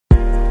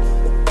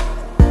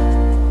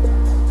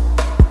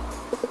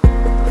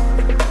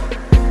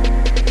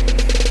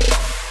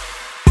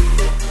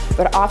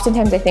But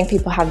oftentimes I think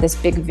people have this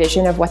big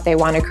vision of what they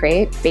want to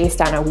create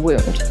based on a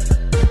wound.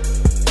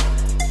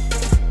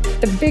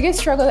 The biggest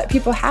struggle that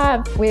people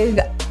have with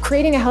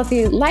creating a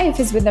healthy life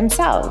is with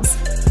themselves.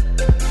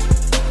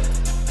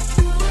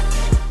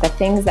 The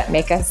things that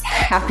make us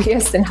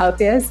happiest and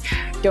healthiest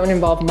don't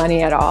involve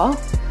money at all.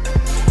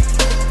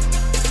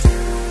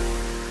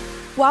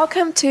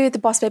 Welcome to the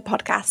Boss Babe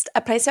podcast,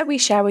 a place where we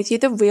share with you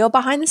the real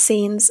behind the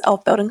scenes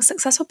of building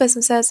successful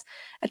businesses,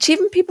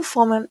 achieving peak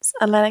performance,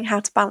 and learning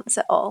how to balance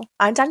it all.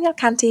 I'm Danielle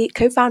Canty,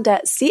 co-founder,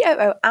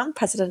 COO, and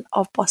president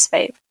of Boss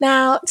Babe.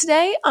 Now,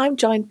 today I'm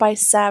joined by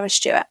Sarah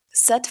Stewart,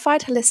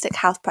 certified holistic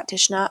health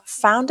practitioner,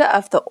 founder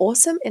of the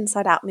awesome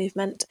Inside Out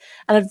movement,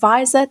 and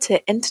advisor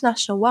to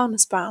international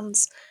wellness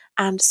brands,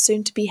 and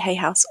soon-to-be Hay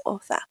House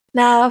author.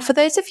 Now, for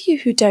those of you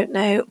who don't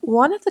know,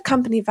 one of the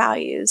company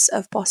values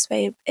of Boss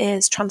Babe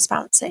is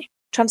transparency.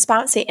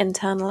 Transparency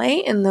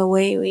internally in the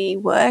way we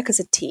work as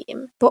a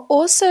team, but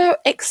also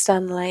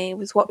externally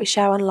with what we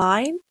share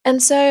online. And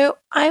so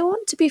I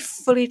want to be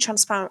fully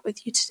transparent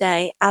with you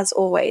today, as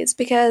always,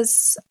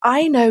 because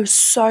I know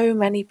so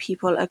many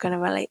people are going to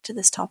relate to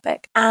this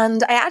topic.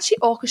 And I actually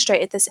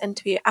orchestrated this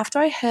interview after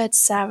I heard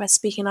Sarah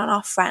speaking on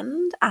our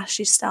friend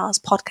Ashley Starr's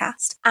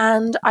podcast.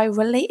 And I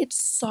related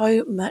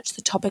so much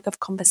the topic of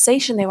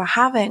conversation they were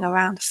having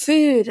around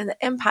food and the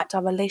impact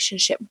our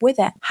relationship with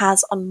it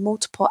has on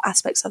multiple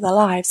aspects of their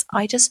lives.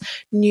 I just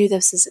knew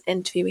this was an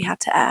interview we had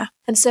to air.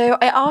 And so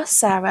I asked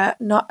Sarah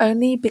not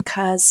only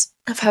because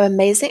of her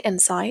amazing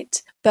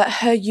insight, but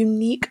her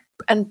unique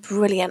and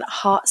brilliant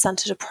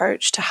heart-centered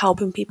approach to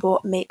helping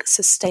people make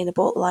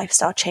sustainable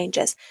lifestyle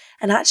changes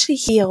and actually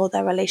heal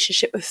their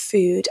relationship with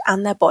food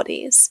and their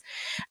bodies.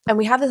 And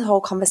we have this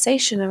whole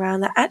conversation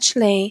around that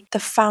actually the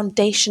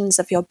foundations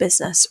of your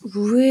business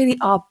really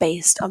are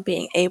based on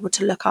being able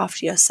to look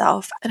after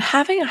yourself, and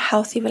having a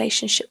healthy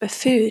relationship with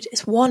food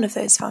is one of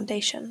those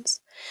foundations.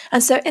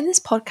 And so in this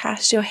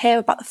podcast, you'll hear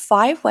about the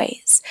 5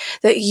 ways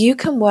that you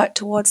can work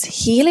towards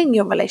healing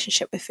your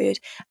relationship with food,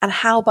 and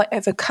how by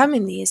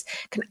overcoming these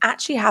can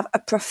actually have a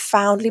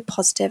profoundly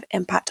positive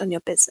impact on your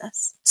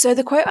business. So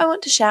the quote I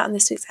want to share on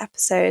this week's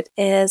episode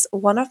is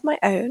one of my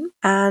own,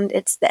 and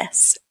it's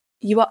this: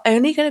 "You are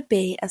only going to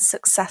be as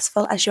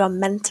successful as you are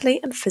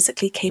mentally and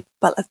physically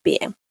capable of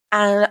being."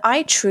 And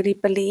I truly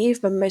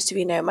believe, but most of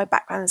you know my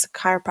background is a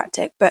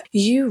chiropractic, but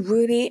you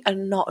really are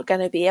not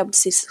going to be able to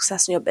see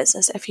success in your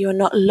business if you are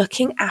not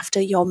looking after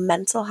your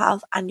mental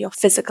health and your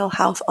physical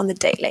health on the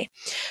daily.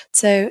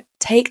 So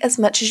take as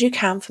much as you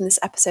can from this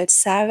episode.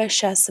 Sarah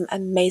shares some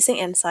amazing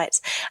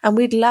insights, and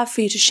we'd love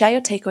for you to share your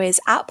takeaways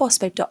at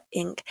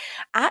bossbabe.inc,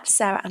 at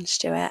Sarah and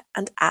Stewart,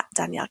 and at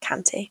Danielle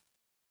Canty.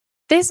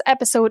 This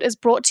episode is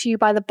brought to you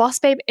by the Boss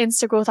Babe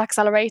Insta Growth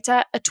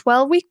Accelerator, a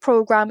 12-week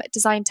program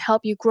designed to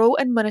help you grow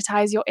and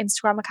monetize your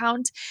Instagram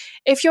account.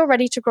 If you're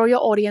ready to grow your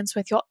audience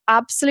with your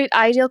absolute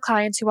ideal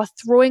clients who are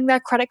throwing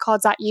their credit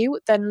cards at you,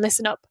 then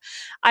listen up.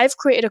 I've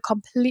created a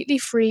completely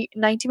free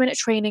 90-minute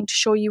training to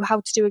show you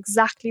how to do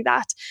exactly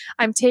that.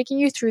 I'm taking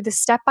you through the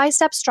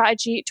step-by-step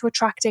strategy to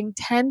attracting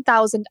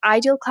 10,000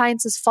 ideal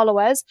clients as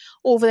followers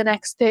over the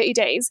next 30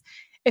 days.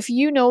 If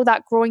you know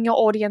that growing your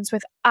audience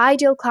with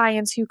ideal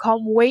clients who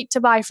can't wait to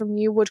buy from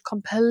you would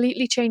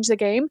completely change the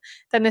game,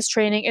 then this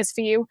training is for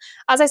you.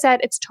 As I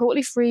said, it's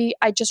totally free.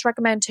 I just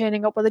recommend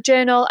turning up with a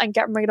journal and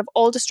getting rid of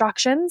all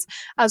distractions,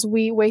 as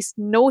we waste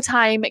no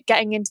time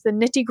getting into the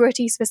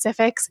nitty-gritty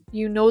specifics.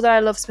 You know that I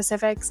love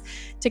specifics.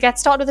 To get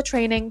started with the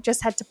training,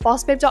 just head to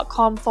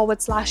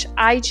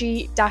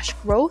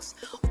bossbabe.com/IG-growth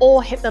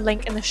or hit the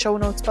link in the show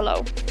notes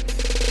below.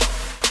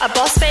 A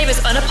Boss Babe is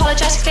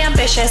unapologetically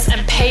ambitious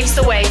and paves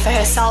the way for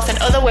herself and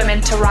other women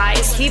to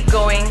rise. Keep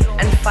going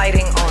and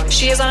fighting on.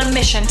 She is on a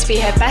mission to be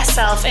her best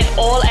self in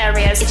all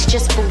areas. It's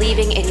just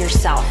believing in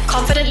yourself.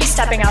 Confidently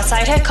stepping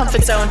outside her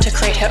comfort zone to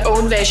create her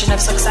own version of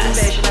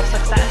success.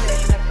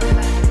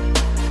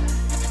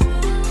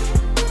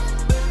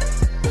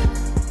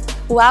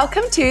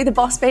 Welcome to the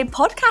Boss Babe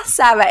podcast,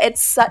 Sarah.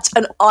 It's such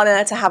an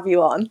honor to have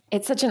you on.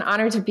 It's such an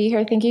honor to be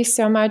here. Thank you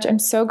so much. I'm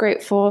so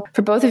grateful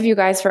for both of you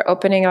guys for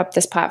opening up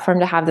this platform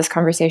to have this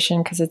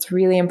conversation, because it's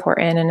really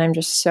important, and I'm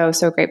just so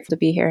grateful to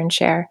be here and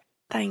share.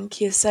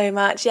 Thank you so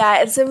much. Yeah,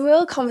 it's a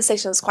real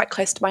conversation that's quite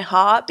close to my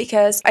heart,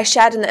 because I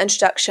shared in the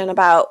introduction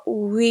about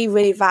we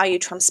really value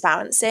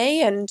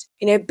transparency, and,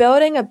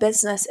 building a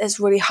business is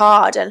really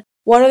hard. And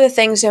one of the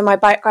things in my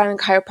background in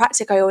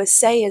chiropractic I always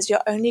say is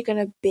you're only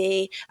going to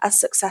be as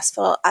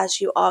successful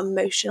as you are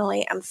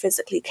emotionally and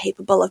physically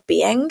capable of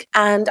being.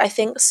 And I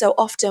think so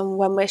often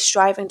when we're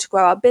striving to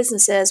grow our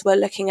businesses, we're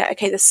looking at,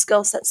 okay, the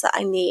skill sets that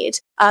I need,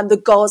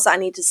 the goals that I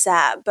need to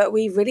set, but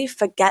we really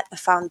forget the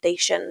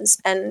foundations.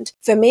 And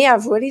for me,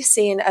 I've really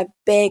seen a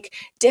big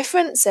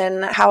difference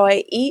in how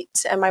I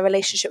eat and my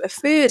relationship with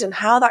food, and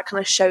how that kind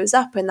of shows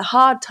up in the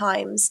hard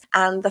times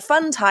and the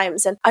fun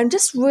times. And I'm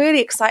just really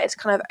excited to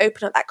kind of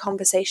open up that conversation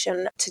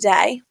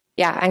today.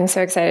 Yeah, I'm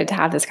so excited to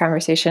have this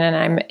conversation and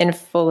I'm in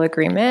full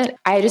agreement.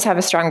 I just have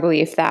a strong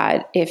belief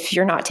that if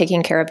you're not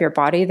taking care of your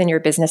body, then your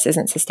business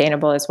isn't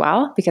sustainable as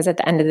well, because at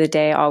the end of the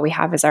day, all we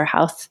have is our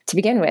health to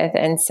begin with.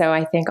 And so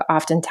I think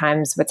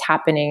oftentimes what's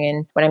happening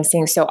and what I'm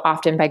seeing so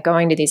often by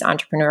going to these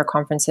entrepreneur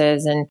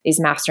conferences and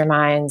these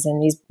masterminds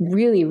and these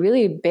really,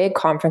 really big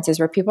conferences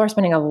where people are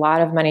spending a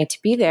lot of money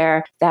to be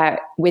there,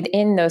 that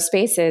within those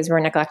spaces, we're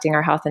neglecting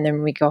our health. And then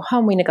when we go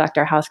home, we neglect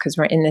our health because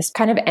we're in this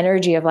kind of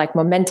energy of like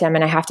momentum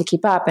and I have to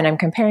keep up and I'm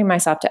comparing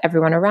myself to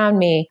everyone around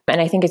me. And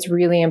I think it's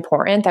really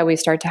important that we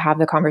start to have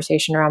the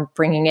conversation around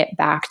bringing it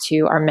back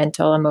to our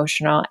mental,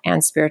 emotional,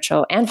 and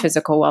spiritual and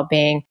physical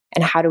well-being.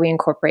 And how do we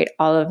incorporate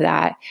all of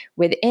that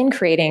within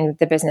creating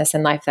the business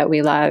and life that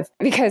we love?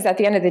 Because at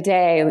the end of the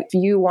day, if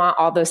you want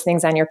all those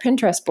things on your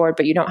Pinterest board,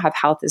 but you don't have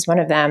health as one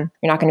of them,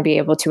 you're not going to be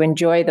able to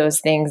enjoy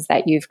those things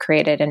that you've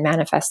created and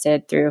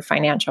manifested through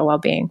financial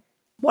well-being.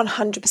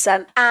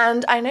 100%.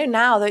 And I know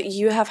now that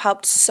you have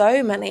helped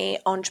so many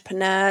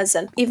entrepreneurs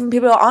and even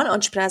people who aren't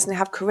entrepreneurs and they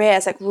have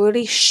careers, like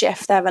really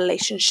shift their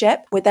relationship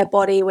with their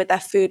body, with their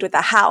food, with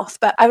their health.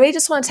 But I really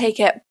just want to take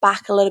it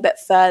back a little bit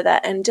further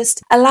and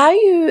just allow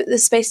you the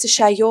space to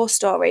share your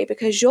story,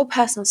 because your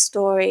personal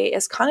story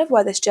is kind of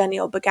where this journey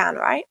all began,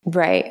 right?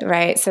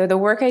 Right. So the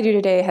work I do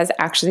today has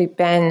actually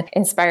been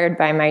inspired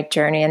by my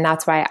journey. And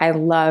that's why I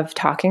love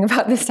talking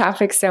about this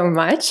topic so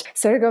much.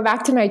 So to go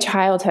back to my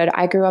childhood,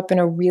 I grew up in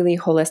a really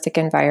holistic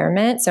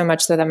environment, so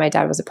much so that my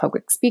dad was a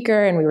public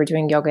speaker and we were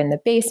doing yoga in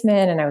the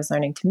basement and I was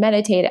learning to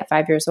meditate at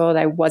 5 years old.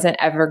 I wasn't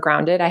ever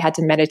grounded. I had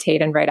to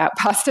meditate and write out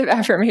positive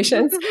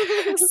affirmations.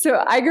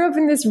 So I grew up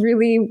in this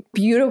really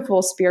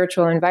beautiful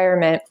spiritual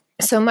environment.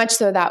 So much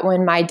so that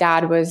when my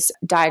dad was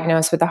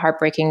diagnosed with the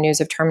heartbreaking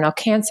news of terminal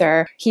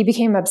cancer, he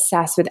became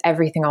obsessed with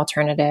everything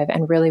alternative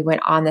and really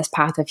went on this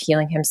path of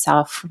healing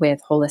himself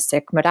with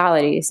holistic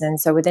modalities. And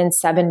so within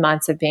 7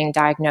 months of being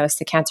diagnosed,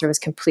 the cancer was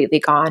completely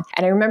gone.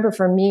 And I remember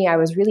for me, I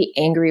was really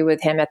angry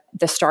with him at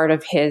the start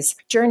of his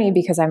journey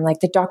because I'm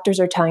like, the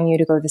doctors are telling you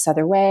to go this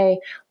other way.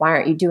 Why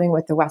aren't you doing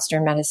what the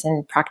Western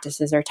medicine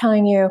practices are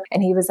telling you?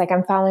 And he was like,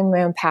 I'm following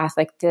my own path.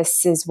 Like,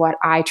 this is what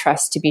I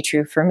trust to be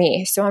true for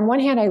me. So on one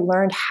hand, I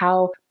learned how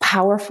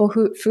powerful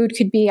food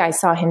could be. I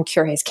saw him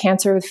cure his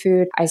cancer with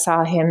food. I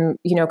saw him,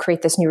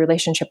 create this new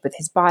relationship with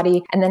his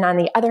body. And then on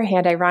the other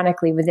hand,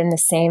 ironically, within the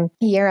same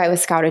year, I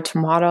was scouted to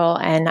model.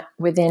 And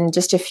within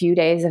just a few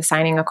days of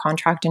signing a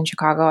contract in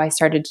Chicago, I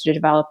started to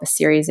develop a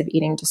series of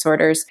eating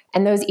disorders.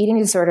 And those eating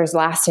disorders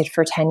lasted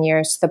for 10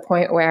 years to the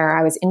point where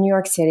I was in New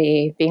York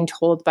City being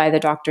told by the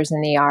doctors in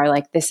the ER,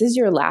 like, this is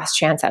your last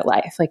chance at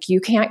life. Like, you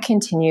can't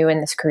continue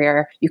in this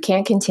career. You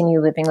can't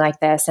continue living like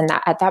this. And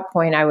at that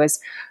point, I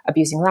was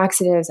abusing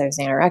laxatives. I was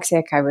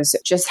anorexic. I was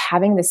just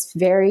having this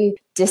very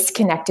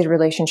disconnected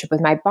relationship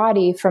with my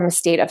body from a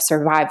state of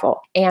survival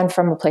and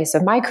from a place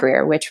of my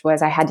career, which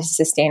was I had to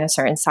sustain a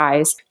certain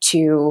size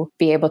to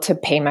be able to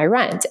pay my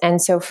rent. And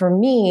so for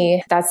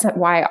me, that's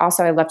why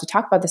also I love to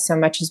talk about this so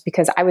much, is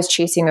because I was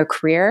chasing a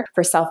career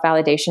for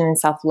self-validation and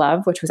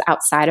self-love, which was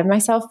outside of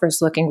myself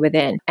versus looking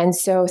within. And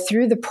so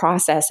through the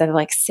process of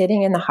like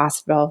sitting in the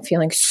hospital,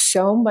 feeling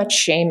so much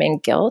shame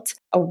and guilt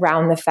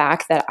around the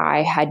fact that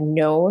I had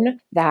known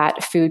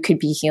that food could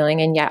be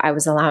healing and yet I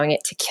was allowing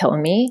it to kill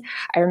me.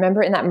 I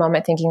remember in that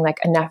moment thinking like,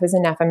 enough is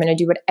enough. I'm going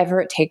to do whatever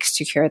it takes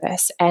to cure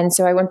this. And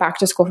so I went back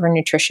to school for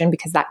nutrition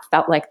because that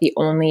felt like the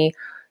only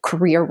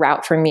career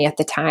route for me at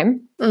the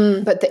time.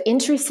 But the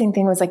interesting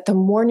thing was like the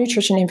more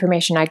nutrition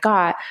information I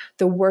got,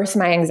 the worse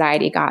my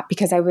anxiety got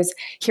because I was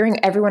hearing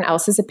everyone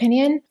else's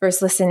opinion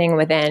versus listening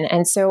within.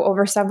 And so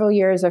over several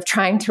years of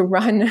trying to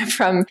run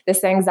from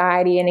this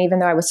anxiety, and even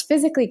though I was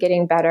physically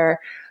getting better,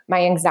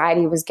 my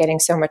anxiety was getting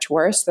so much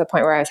worse to the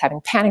point where I was having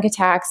panic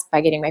attacks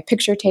by getting my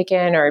picture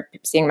taken or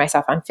seeing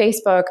myself on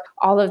Facebook,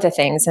 all of the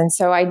things. And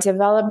so I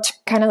developed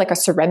kind of like a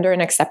surrender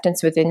and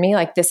acceptance within me.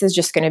 Like, this is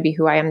just going to be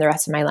who I am the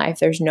rest of my life.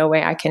 There's no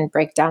way I can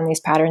break down these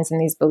patterns and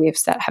these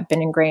beliefs that have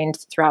been ingrained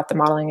throughout the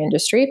modeling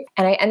industry.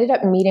 And I ended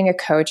up meeting a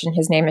coach, and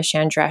his name is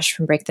Chandresh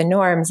from Break the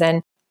Norms.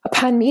 And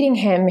upon meeting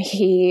him,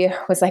 he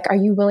was like, are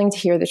you willing to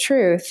hear the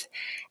truth?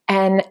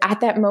 And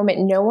at that moment,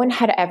 no one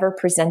had ever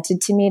presented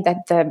to me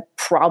that the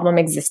problem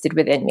existed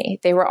within me.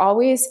 They were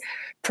always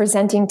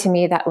presenting to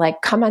me that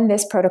like, come on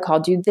this protocol,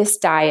 do this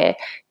diet,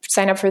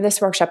 sign up for this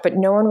workshop. But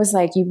no one was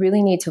like, you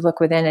really need to look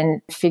within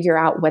and figure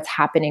out what's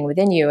happening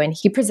within you. And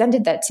he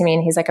presented that to me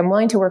and he's like, I'm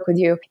willing to work with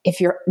you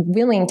if you're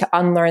willing to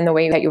unlearn the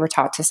way that you were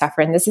taught to suffer.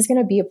 And this is going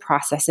to be a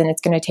process and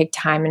it's going to take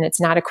time and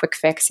it's not a quick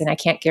fix. And I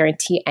can't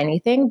guarantee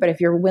anything, but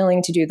if you're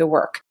willing to do the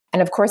work.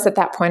 And of course, at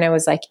that point, I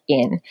was like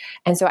in.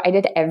 And so I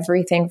did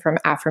everything from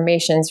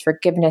affirmations,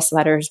 forgiveness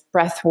letters,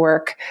 breath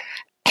work,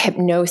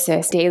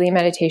 hypnosis, daily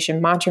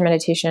meditation, mantra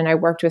meditation. I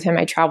worked with him.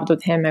 I traveled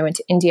with him. I went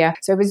to India.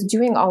 So I was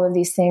doing all of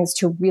these things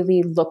to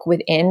really look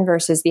within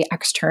versus the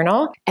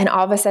external. And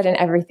all of a sudden,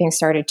 everything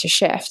started to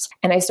shift.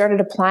 And I started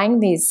applying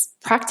these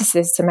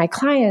practices to my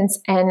clients.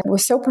 And what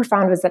was so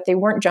profound was that they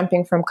weren't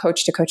jumping from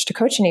coach to coach to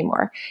coach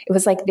anymore. It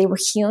was like they were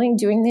healing,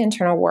 doing the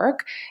internal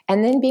work,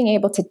 and then being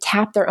able to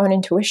tap their own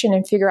intuition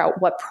and figure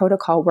out what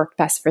protocol worked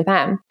best for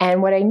them.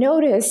 And what I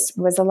noticed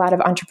was a lot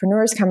of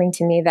entrepreneurs coming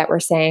to me that were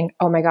saying,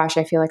 oh my gosh,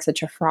 I feel like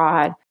such a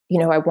fraud.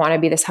 I want to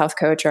be this health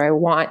coach, or I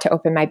want to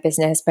open my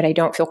business, but I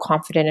don't feel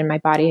confident in my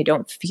body. I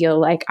don't feel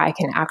like I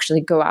can actually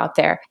go out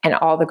there. And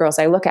all the girls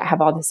I look at have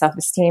all the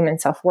self-esteem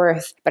and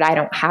self-worth, but I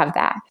don't have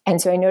that.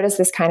 And so I noticed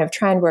this kind of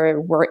trend where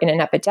we're in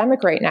an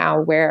epidemic right now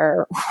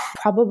where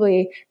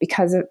probably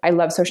because of, I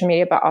love social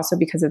media, but also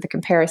because of the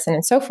comparison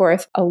and so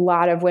forth, a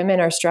lot of women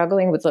are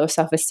struggling with low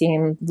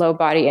self-esteem, low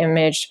body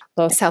image,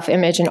 low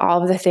self-image, and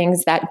all of the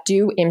things that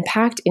do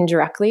impact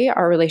indirectly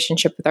our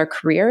relationship with our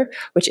career,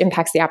 which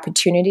impacts the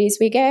opportunities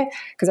we get.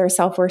 Because our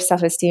self-worth,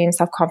 self-esteem,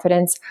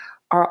 self-confidence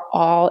are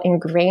all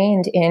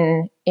ingrained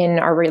in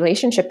our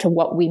relationship to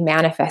what we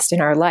manifest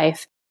in our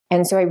life.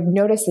 And so I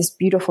noticed this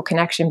beautiful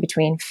connection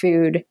between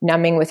food,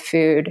 numbing with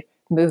food,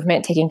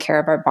 movement, taking care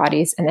of our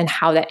bodies, and then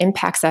how that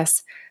impacts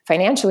us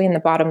financially in the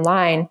bottom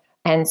line.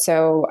 And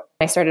so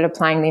I started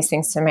applying these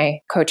things to my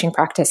coaching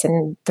practice,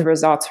 and the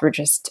results were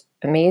just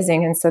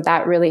amazing. And so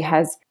that really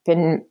has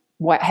been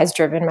what has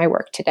driven my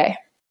work today.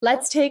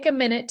 Let's take a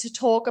minute to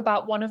talk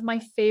about one of my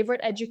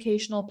favorite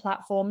educational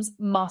platforms,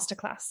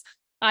 Masterclass.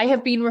 I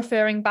have been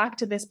referring back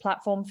to this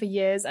platform for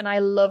years, and I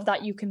love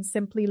that you can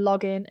simply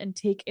log in and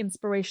take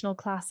inspirational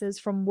classes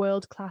from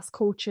world-class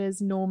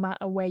coaches no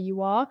matter where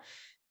you are.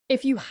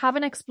 If you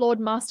haven't explored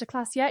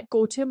Masterclass yet,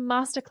 go to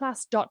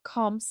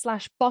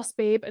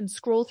masterclass.com/bossbabe and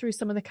scroll through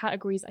some of the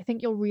categories. I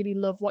think you'll really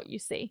love what you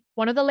see.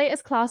 One of the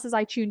latest classes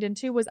I tuned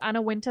into was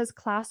Anna Wintour's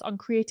class on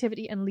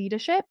creativity and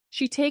leadership.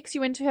 She takes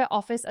you into her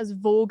office as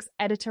Vogue's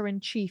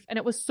editor-in-chief, and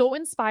it was so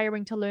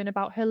inspiring to learn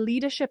about her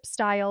leadership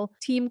style,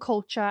 team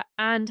culture,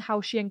 and how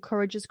she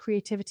encourages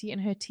creativity in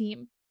her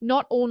team.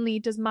 Not only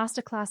does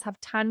Masterclass have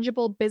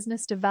tangible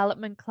business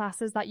development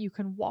classes that you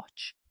can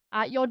watch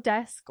at your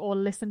desk or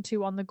listen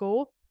to on the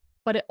go,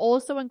 but it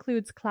also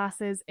includes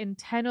classes in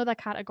 10 other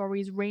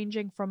categories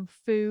ranging from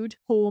food,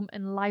 home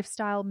and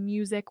lifestyle,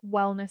 music,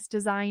 wellness,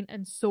 design,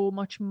 and so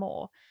much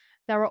more.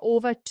 There are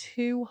over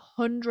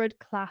 200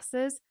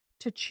 classes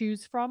to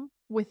choose from,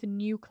 with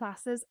new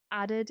classes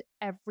added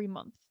every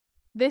month.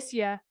 This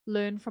year,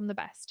 learn from the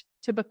best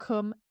to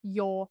become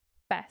your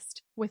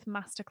best with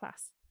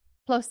Masterclass.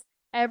 Plus,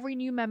 every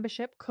new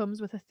membership comes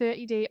with a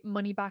 30-day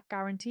money-back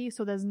guarantee,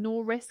 so there's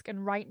no risk.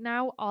 And right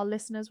now, our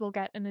listeners will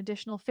get an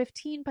additional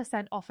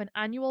 15% off an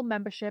annual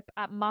membership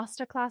at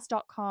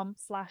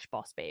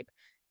masterclass.com/bossbabe.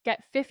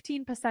 Get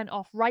 15%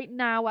 off right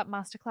now at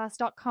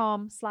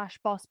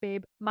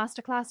masterclass.com/bossbabe,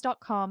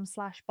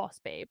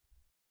 masterclass.com/bossbabe.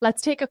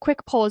 Let's take a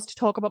quick pause to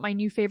talk about my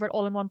new favorite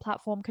all-in-one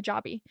platform,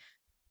 Kajabi.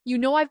 You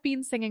know I've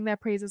been singing their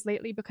praises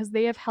lately because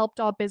they have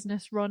helped our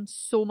business run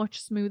so much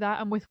smoother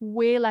and with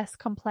way less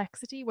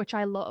complexity, which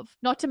I love.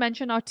 Not to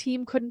mention our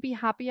team couldn't be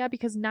happier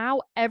because now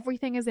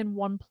everything is in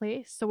one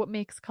place, so it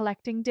makes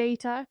collecting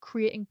data,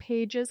 creating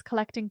pages,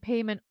 collecting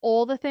payment,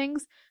 all the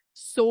things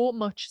so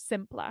much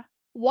simpler.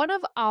 One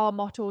of our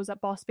mottos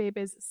at Boss Babe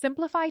is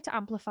simplify to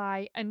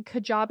amplify, and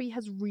Kajabi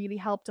has really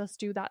helped us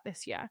do that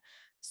this year.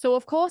 So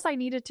of course I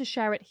needed to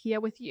share it here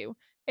with you.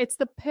 It's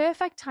the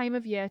perfect time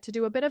of year to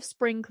do a bit of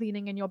spring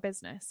cleaning in your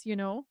business,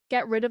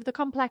 Get rid of the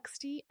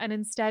complexity and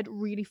instead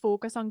really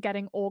focus on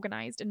getting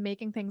organized and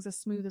making things as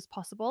smooth as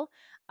possible.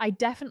 I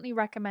definitely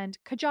recommend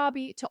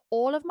Kajabi to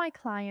all of my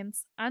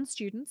clients and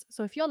students.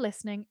 So if you're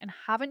listening and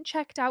haven't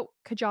checked out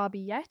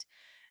Kajabi yet,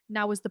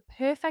 now is the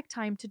perfect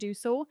time to do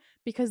so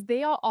because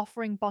they are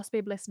offering Boss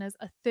Babe listeners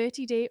a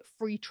 30-day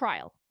free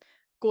trial.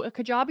 Go to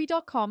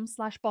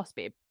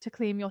kajabi.com/bossbabe to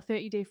claim your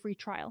 30-day free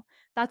trial.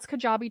 That's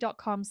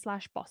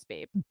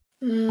kajabi.com/bossbabe.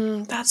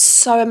 That's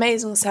so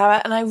amazing,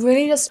 Sarah. And I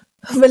really just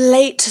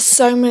relate to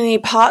so many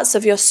parts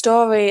of your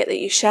story that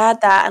you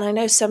shared there. And I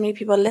know so many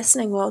people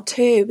listening will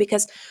too,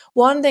 because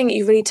one thing that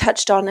you really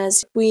touched on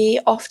is we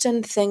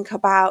often think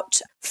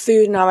about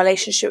food and our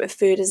relationship with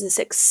food as this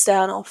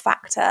external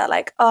factor,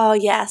 like, oh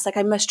yes, like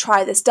I must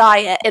try this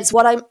diet. It's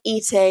what I'm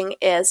eating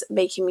is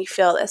making me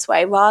feel this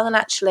way, rather than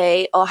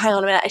actually, oh, hang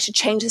on a minute, I should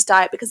change this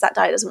diet because that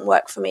diet doesn't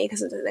work for me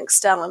because it's an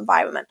external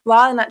environment,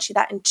 rather than actually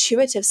that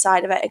intuitive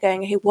side of it of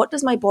going, hey, what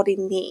does my body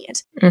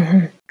need?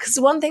 Because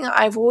one thing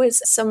I've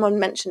always, someone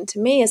mentioned to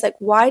me is like,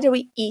 why do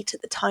we eat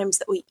at the times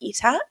that we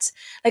eat at?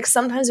 Like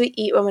sometimes we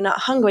eat when we're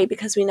not hungry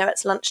because we know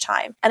it's lunchtime much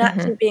time. And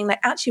actually being like,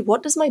 actually,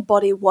 what does my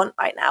body want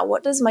right now?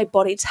 What does my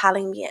body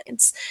telling me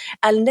it's,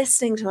 and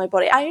listening to my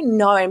body. I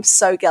know I'm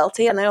so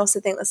guilty. And I also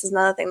think this is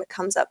another thing that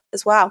comes up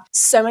as well.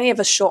 So many of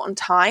us short on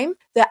time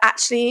that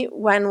actually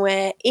when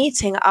we're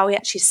eating, are we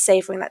actually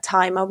savoring that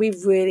time? Are we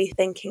really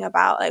thinking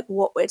about like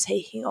what we're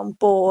taking on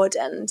board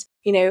and,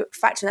 you know,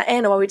 factoring that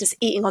in, or are we just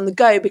eating on the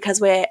go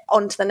because we're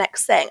on to the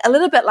next thing? A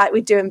little bit like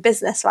we do in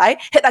business, right?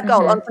 Hit that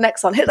goal, on to the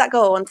next one, hit that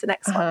goal, on to the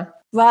next one,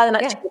 rather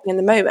than actually being in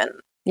the moment.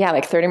 Yeah,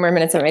 like 30 more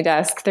minutes at my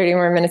desk, 30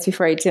 more minutes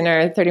before I eat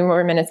dinner, 30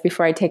 more minutes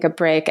before I take a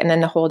break. And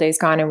then the whole day's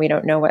gone and we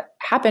don't know what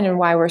happened and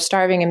why we're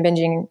starving and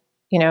binging,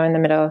 you know, in the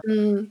middle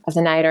of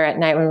the night or at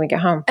night when we get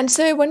home. And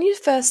so when you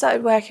first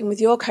started working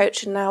with your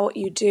coach and now what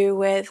you do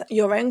with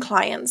your own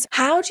clients,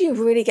 how do you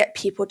really get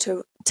people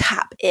to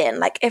tap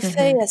in? Like if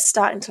they are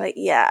starting to like,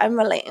 yeah, I'm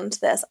relating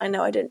to this. I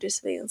know I don't do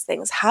some of these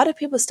things. How do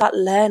people start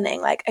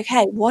learning? Like,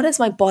 okay, what is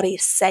my body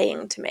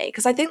saying to me?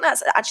 Because I think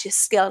that's actually a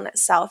skill in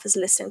itself, is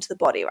listening to the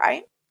body,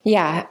 right?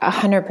 Yeah,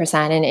 100%.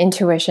 And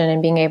intuition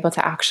and being able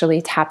to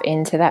actually tap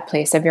into that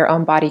place of your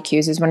own body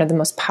cues is one of the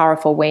most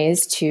powerful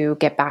ways to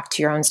get back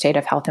to your own state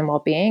of health and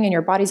well-being. And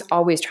your body's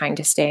always trying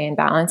to stay in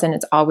balance and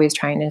it's always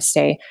trying to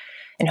stay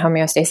in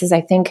homeostasis. I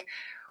think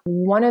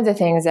one of the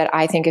things that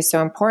I think is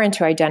so important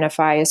to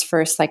identify is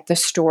first, like the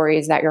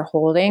stories that you're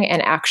holding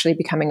and actually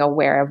becoming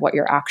aware of what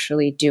you're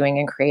actually doing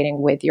and creating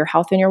with your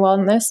health and your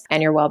wellness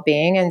and your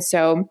well-being. And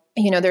so,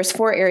 you know, there's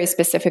 4 areas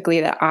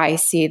specifically that I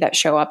see that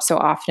show up so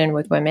often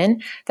with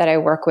women that I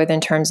work with in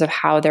terms of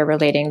how they're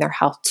relating their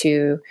health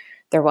to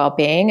their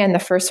well-being. And the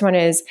first one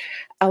is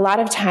a lot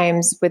of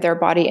times with their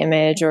body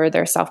image or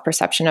their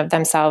self-perception of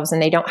themselves,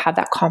 and they don't have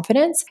that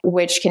confidence,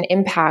 which can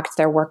impact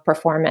their work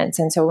performance.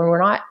 And so when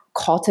we're not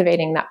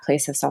cultivating that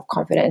place of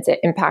self-confidence, it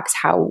impacts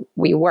how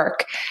we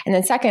work. And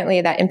then secondly,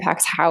 that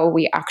impacts how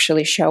we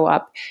actually show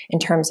up in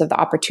terms of the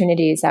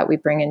opportunities that we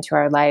bring into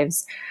our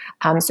lives.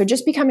 So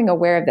just becoming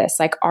aware of this,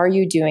 like, are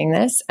you doing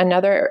this?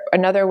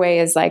 Another way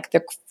is like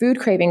the food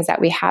cravings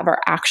that we have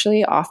are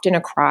actually often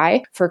a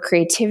cry for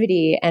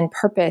creativity and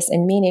purpose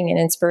and meaning and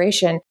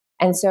inspiration.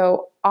 And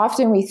so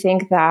often we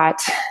think that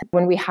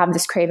when we have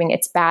this craving,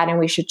 it's bad and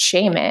we should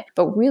shame it.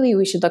 But really,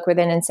 we should look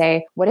within and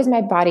say, what is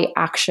my body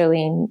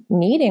actually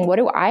needing? What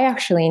do I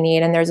actually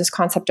need? And there's this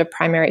concept of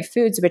primary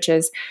foods, which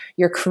is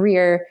your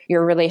career,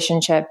 your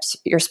relationships,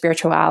 your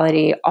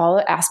spirituality,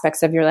 all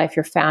aspects of your life,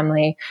 your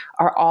family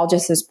are all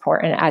just as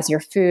important as your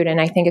food. And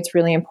I think it's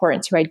really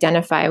important to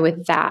identify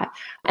with that.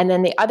 And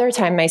then the other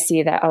time I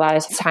see that a lot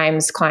of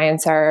times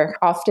clients are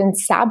often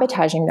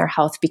sabotaging their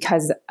health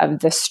because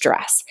of the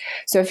stress.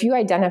 So if you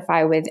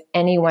identify with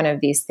any one of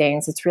these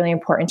things, it's really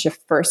important to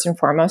first and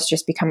foremost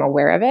just become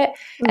aware of it.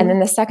 And then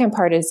the second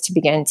part is to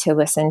begin to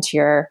listen to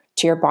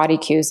your body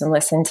cues and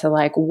listen to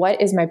like, what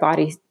is my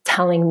body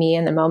telling me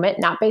in the moment,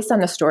 not based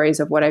on the stories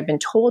of what I've been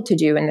told to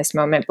do in this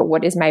moment, but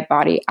what is my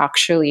body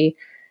actually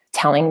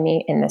telling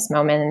me in this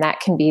moment? And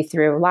that can be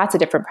through lots of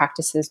different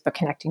practices, but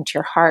connecting to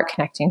your heart,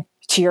 connecting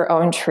to your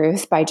own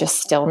truth by just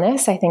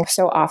stillness. I think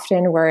so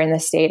often we're in the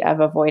state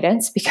of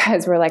avoidance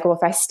because we're like, well,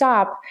 if I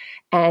stop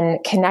and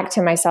connect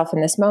to myself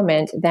in this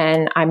moment,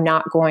 then I'm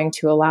not going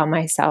to allow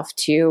myself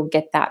to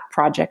get that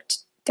project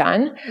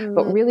done.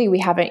 But really, we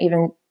haven't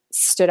even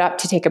stood up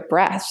to take a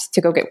breath,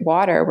 to go get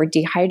water. We're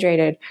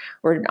dehydrated.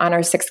 We're on our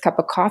 6th cup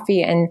of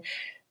coffee. And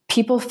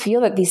people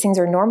feel that these things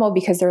are normal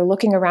because they're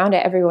looking around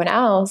at everyone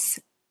else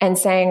and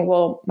saying,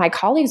 well, my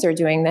colleagues are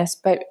doing this,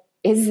 but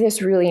is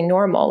this really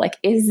normal? Like,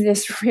 is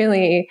this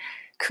really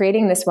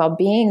creating this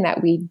well-being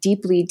that we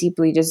deeply,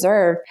 deeply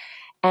deserve?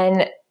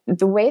 And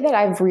the way that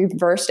I've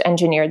reversed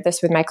engineered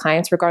this with my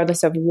clients,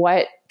 regardless of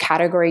what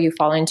category you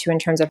fall into in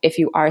terms of if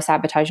you are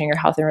sabotaging your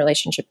health in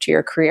relationship to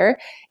your career,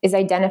 is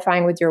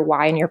identifying with your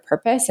why and your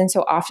purpose. And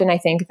so often I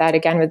think that,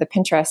 again, with the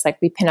Pinterest, like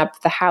we pin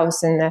up the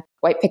house and the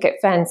white picket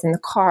fence and the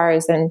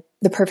cars and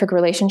the perfect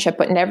relationship,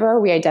 but never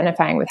are we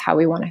identifying with how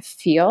we want to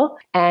feel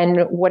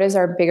and what is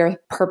our bigger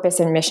purpose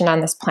and mission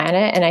on this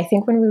planet. And I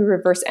think when we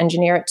reverse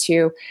engineer it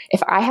to,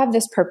 if I have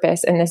this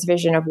purpose and this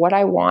vision of what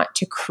I want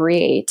to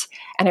create,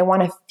 and I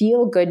want to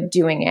feel good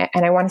doing it,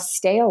 and I want to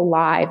stay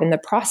alive in the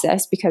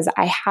process because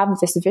I have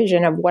this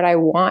vision of what I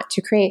want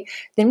to create,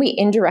 then we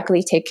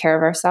indirectly take care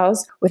of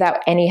ourselves without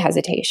any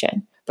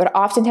hesitation. But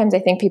oftentimes I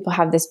think people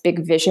have this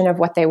big vision of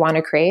what they want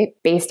to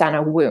create based on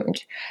a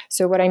wound.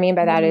 So what I mean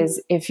by that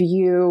is if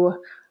you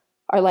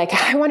are like,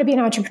 I want to be an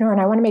entrepreneur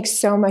and I want to make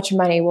so much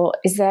money. Well,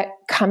 is that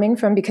coming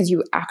from because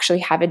you actually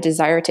have a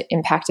desire to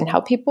impact and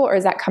help people? Or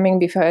is that coming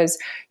because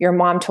your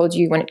mom told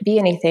you wouldn't be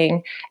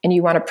anything and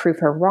you want to prove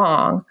her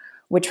wrong,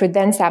 which would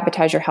then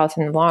sabotage your health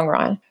in the long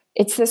run?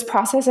 It's this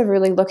process of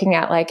really looking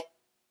at like,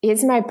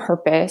 is my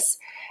purpose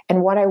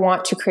and what I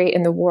want to create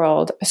in the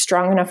world a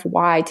strong enough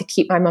why to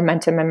keep my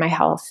momentum and my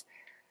health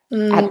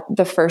at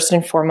the first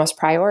and foremost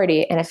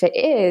priority? And if it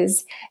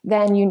is,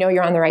 then you know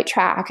you're on the right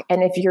track.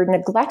 And if you're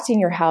neglecting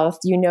your health,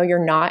 you know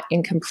you're not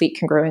in complete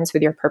congruence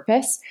with your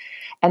purpose.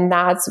 And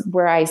that's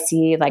where I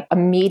see like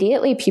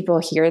immediately people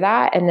hear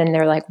that and then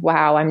they're like,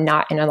 wow, I'm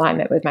not in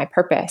alignment with my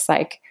purpose.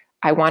 Like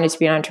I wanted to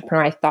be an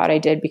entrepreneur. I thought I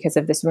did because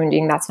of this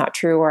wounding. That's not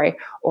true.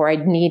 Or I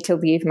need to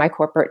leave my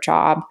corporate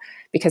job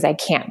because I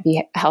can't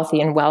be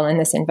healthy and well in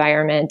this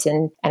environment.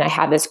 And I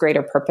have this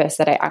greater purpose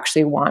that I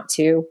actually want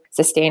to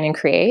sustain and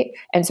create.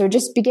 And so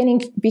just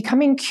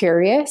becoming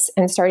curious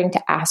and starting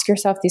to ask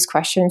yourself these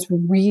questions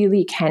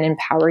really can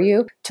empower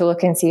you to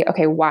look and see,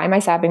 okay, why am I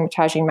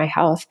sabotaging my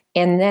health?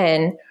 And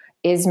then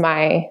is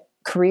my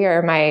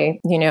career, my,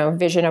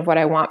 vision of what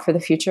I want for the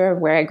future,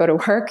 where I go to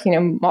work,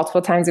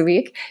 multiple times a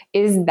week,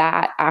 is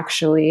that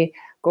actually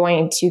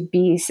going to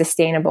be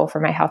sustainable for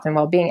my health and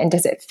well-being? And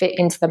does it fit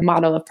into the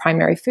model of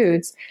primary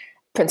foods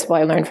principle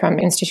I learned from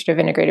Institute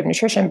of Integrative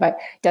Nutrition? But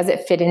does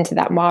it fit into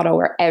that model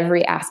where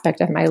every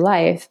aspect of my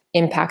life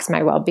impacts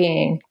my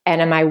well-being?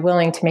 And am I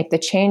willing to make the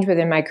change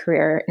within my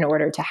career in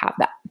order to have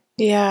that?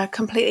 Yeah,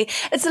 completely.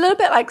 It's a little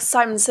bit like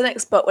Simon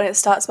Sinek's book when it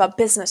starts about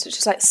business, which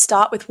is like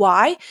start with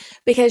why,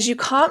 because you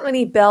can't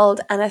really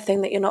build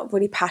anything that you're not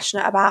really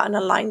passionate about and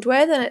aligned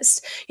with. And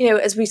it's,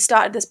 as we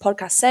started this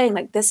podcast saying,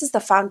 like, this is the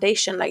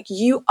foundation, like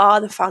you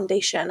are the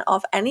foundation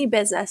of any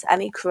business,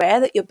 any career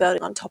that you're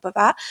building on top of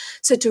that.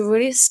 So to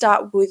really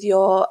start with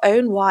your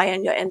own why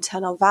and your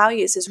internal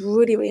values is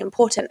really, really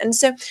important. And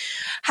so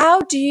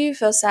how do you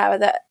feel,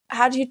 Sarah,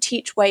 how do you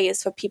teach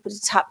ways for people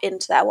to tap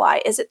into their why?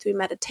 Is it through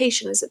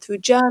meditation? Is it through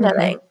journaling?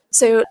 Mm-hmm.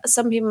 So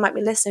some people might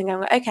be listening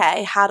and going,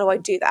 okay, how do I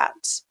do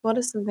that? What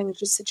are some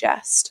things you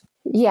suggest?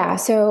 Yeah.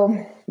 So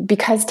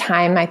because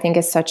time, I think,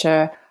 is such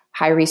a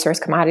high resource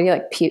commodity,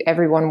 like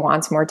everyone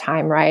wants more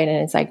time, right?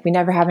 And it's like, we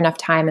never have enough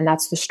time. And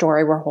that's the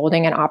story we're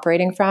holding and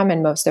operating from.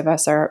 And most of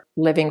us are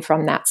living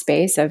from that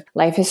space of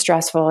life is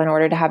stressful. In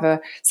order to have a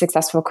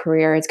successful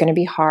career, it's going to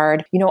be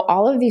hard.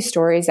 All of these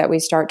stories that we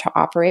start to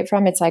operate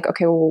from, it's like,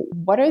 okay, well,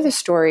 what are the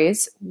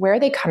stories? Where are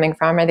they coming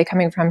from? Are they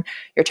coming from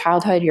your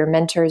childhood, your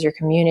mentors, your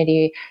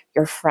community,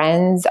 your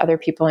friends, other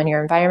people in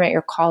your environment,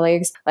 your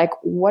colleagues? Like,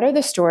 what are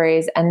the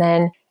stories? And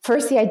then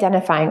first, the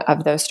identifying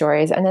of those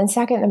stories. And then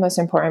second, the most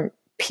important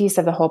piece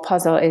of the whole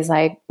puzzle is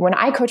like, when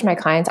I coach my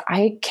clients,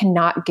 I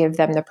cannot give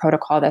them the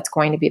protocol that's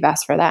going to be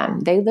best for them.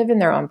 They live in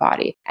their own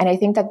body. And I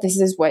think that this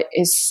is what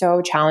is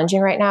so challenging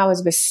right now,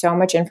 is with so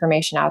much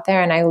information out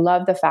there. And I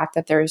love the fact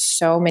that there's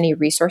so many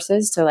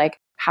resources to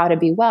like how to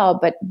be well.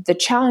 But the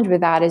challenge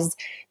with that is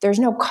there's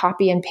no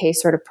copy and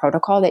paste sort of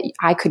protocol that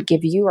I could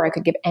give you or I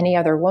could give any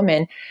other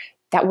woman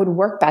that would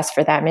work best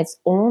for them. It's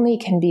only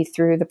can be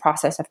through the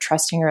process of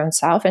trusting your own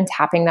self and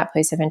tapping that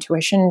place of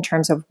intuition in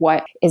terms of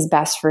what is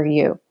best for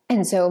you.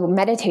 And so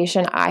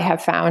meditation, I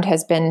have found,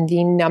 has been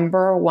the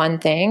number one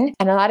thing.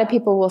 And a lot of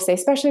people will say,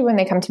 especially when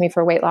they come to me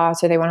for weight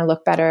loss or they want to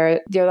look better,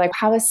 they're like,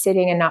 how is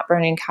sitting and not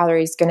burning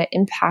calories going to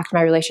impact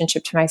my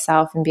relationship to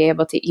myself and be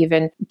able to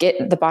even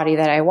get the body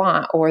that I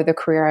want or the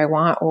career I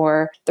want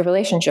or the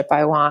relationship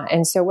I want?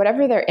 And so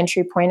whatever their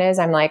entry point is,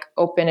 I'm like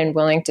open and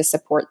willing to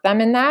support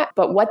them in that.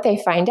 But what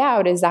they find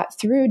out is that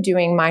through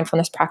doing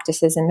mindfulness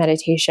practices and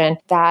meditation,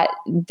 that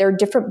their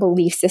different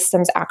belief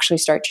systems actually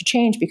start to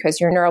change because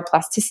your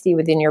neuroplasticity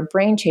within your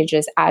brain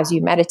changes as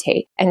you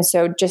meditate. And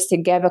so just to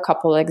give a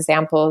couple of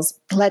examples,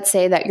 let's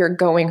say that you're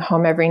going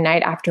home every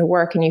night after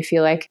work and you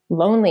feel like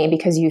lonely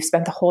because you've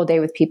spent the whole day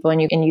with people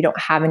and you don't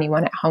have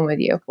anyone at home with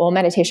you. Well,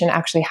 meditation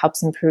actually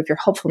helps improve your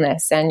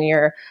hopefulness and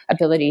your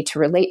ability to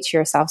relate to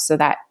yourself so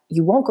that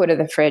you won't go to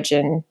the fridge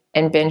and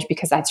binge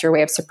because that's your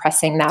way of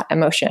suppressing that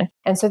emotion.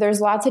 And so there's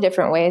lots of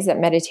different ways that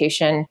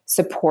meditation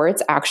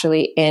supports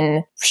actually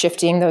in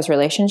shifting those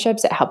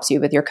relationships. It helps you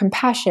with your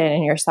compassion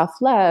and your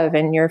self-love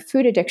and your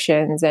food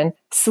addictions and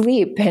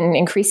sleep and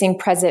increasing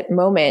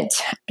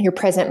your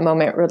present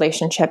moment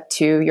relationship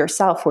to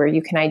yourself, where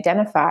you can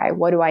identify,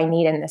 what do I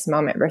need in this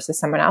moment versus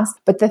someone else?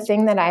 But the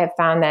thing that I have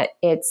found that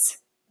it's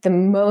the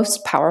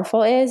most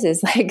powerful is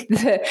like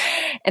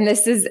and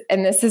this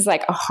is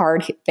like a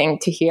hard thing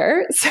to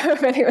hear. So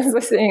if anyone's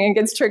listening and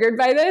gets triggered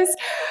by this,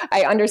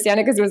 I understand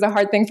it because it was a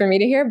hard thing for me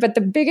to hear. But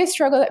the biggest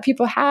struggle that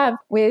people have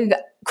with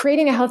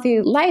creating a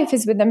healthy life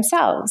is with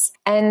themselves.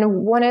 And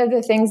one of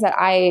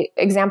the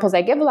examples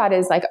I give a lot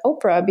is like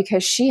Oprah,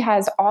 because she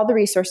has all the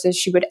resources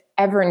she would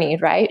ever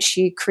need, right?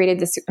 She created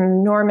this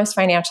enormous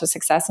financial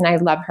success and I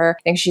love her.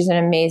 I think she's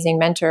an amazing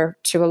mentor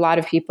to a lot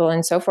of people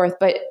and so forth.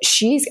 But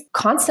she's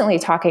constantly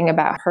talking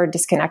about her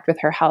disconnect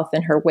with her health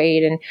and her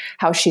weight and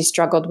how she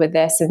struggled with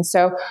this. And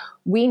so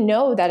we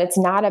know that it's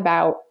not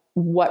about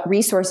what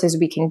resources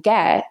we can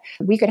get.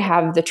 We could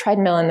have the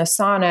treadmill and the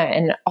sauna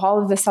and all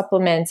of the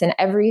supplements and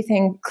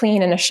everything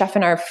clean and a chef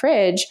in our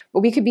fridge, but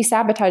we could be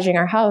sabotaging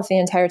our health the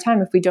entire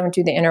time if we don't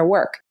do the inner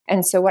work.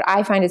 And so what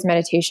I find is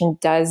meditation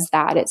does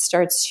that. It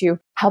starts to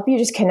help you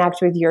just connect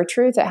with your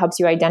truth. It helps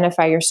you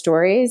identify your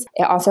stories.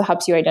 It also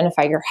helps you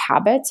identify your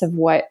habits of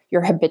what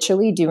you're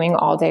habitually doing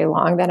all day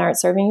long that aren't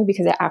serving you,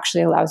 because it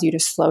actually allows you to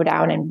slow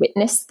down and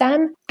witness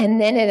them. And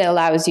then it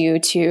allows you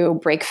to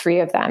break free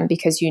of them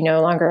because you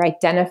no longer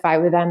identify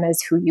with them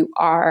as who you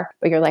are,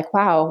 but you're like,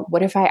 wow,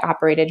 what if I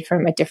operated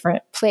from a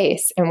different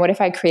place? And what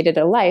if I created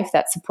a life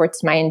that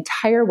supports my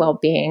entire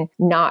well-being,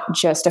 not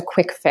just a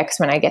quick fix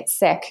when I get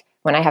sick?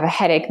 when I have a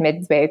headache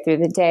midway through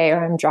the day,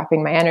 or I'm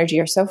dropping my energy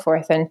or so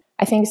forth. And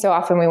I think so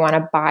often we want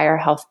to buy our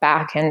health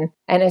back, and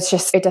it's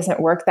just, it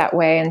doesn't work that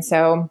way. And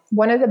so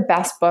one of the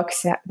best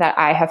books that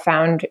I have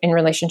found in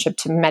relationship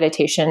to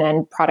meditation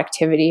and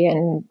productivity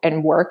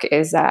and work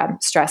is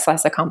Stress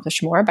Less,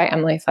 Accomplish More by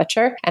Emily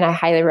Fletcher. And I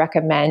highly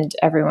recommend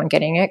everyone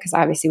getting it, because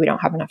obviously we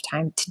don't have enough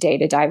time today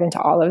to dive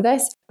into all of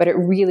this, but it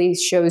really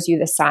shows you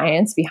the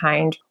science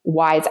behind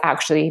why it's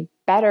actually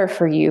better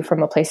for you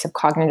from a place of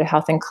cognitive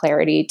health and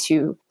clarity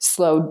to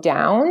slow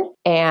down,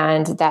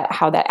 and that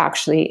how that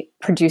actually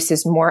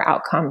produces more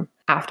outcome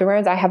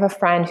afterwards. I have a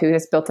friend who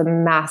has built a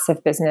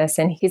massive business,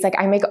 and he's like,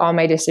 I make all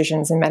my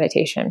decisions in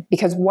meditation,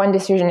 because one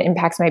decision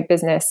impacts my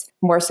business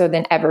more so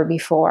than ever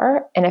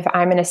before. And if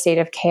I'm in a state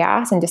of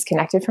chaos and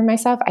disconnected from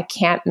myself, I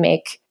can't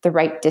make the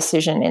right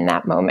decision in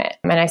that moment.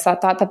 And I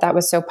thought that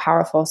was so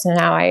powerful. So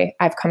now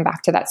I've come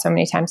back to that so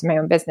many times in my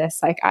own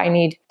business. Like, I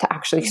need to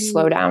actually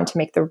slow down to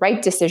make the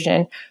right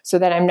decision, so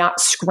that I'm not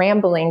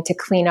scrambling to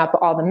clean up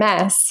all the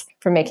mess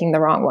for making the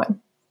wrong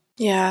one.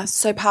 Yeah,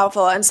 so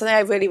powerful, and something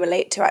I really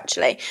relate to,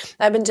 actually.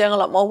 I've been doing a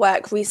lot more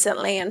work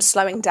recently and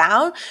slowing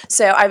down.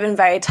 So I've been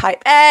very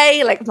type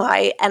A, like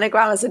my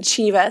Enneagram is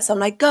achiever. So I'm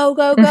like, go,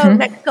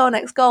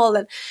 next goal.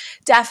 And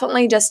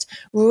definitely just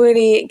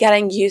really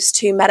getting used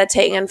to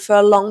meditating. And for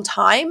a long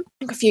time,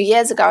 a few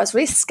years ago, I was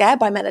really scared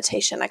by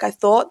meditation. Like, I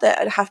thought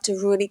that I'd have to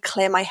really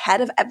clear my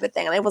head of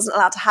everything, and I wasn't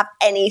allowed to have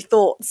any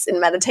thoughts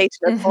in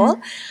meditation at all.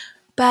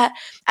 But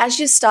as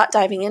you start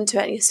diving into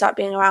it and you start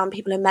being around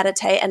people who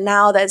meditate, and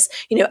now there's,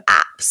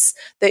 apps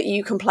that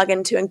you can plug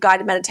into and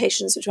guided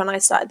meditations, which when I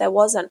started, there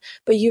wasn't.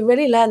 But you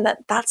really learn that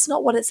that's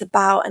not what it's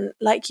about. And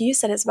like you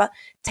said, it's about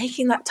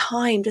taking that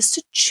time just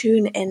to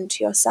tune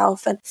into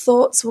yourself, and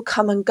thoughts will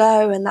come and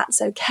go, and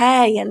that's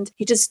okay. And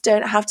you just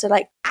don't have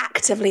to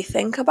actively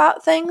think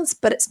about things,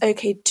 but it's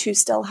okay to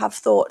still have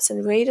thoughts,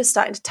 and really just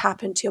starting to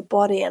tap into your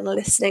body and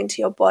listening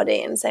to your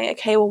body and saying,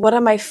 okay, well, what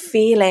am I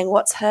feeling?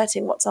 What's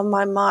hurting? What's on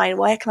my mind?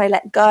 Where can I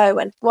let go?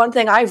 And one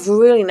thing I've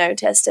really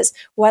noticed is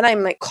when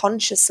I'm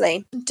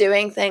consciously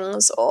doing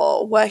things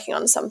or working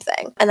on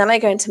something, and then I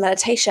go into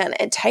meditation,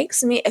 it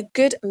takes me a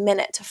good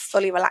minute to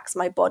fully relax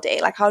my body.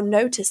 Like, I'll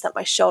notice that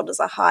my shoulders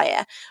are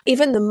higher,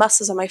 even the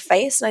muscles on my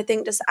face. And I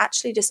think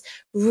just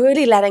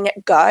really letting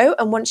it go.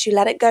 And once you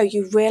let it go,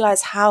 you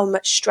realize how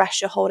much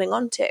stress you're holding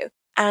on to.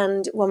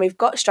 And when we've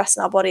got stress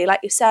in our body, like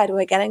you said,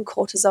 we're getting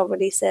cortisol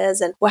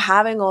releases, and we're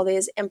having all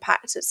these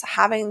impacts. It's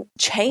having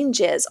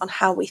changes on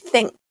how we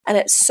think. And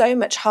it's so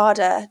much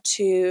harder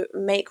to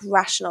make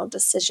rational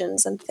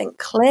decisions and think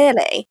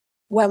clearly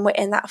when we're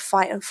in that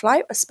fight and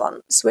flight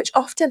response, which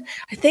often,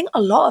 I think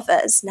a lot of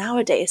us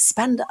nowadays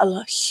spend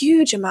a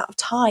huge amount of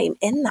time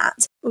in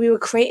that. We were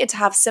created to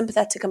have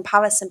sympathetic and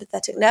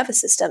parasympathetic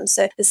nervous systems.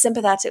 So the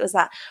sympathetic was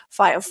that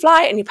fight and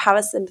flight, and your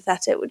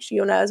parasympathetic, which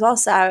you'll know as well,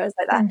 Sarah, is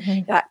like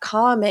that, that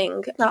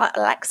calming, that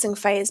relaxing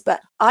phase.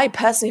 But I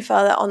personally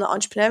feel that on the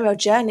entrepreneurial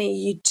journey,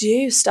 you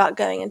do start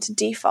going into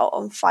default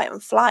on fight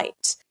and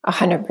flight.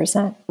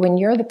 100%. When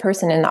you're the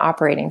person in the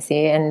operating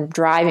seat and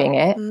driving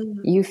it,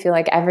 you feel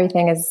like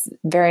everything is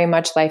very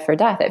much life or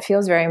death. It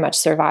feels very much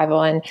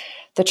survival. And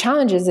the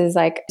challenge is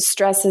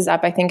stress is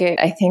up. I think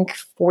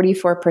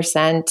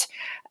 44%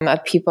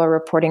 of people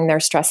reporting their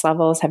stress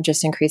levels have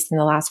just increased in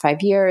the last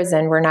 5 years.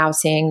 And we're now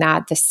seeing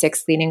that the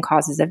 6 leading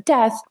causes of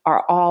death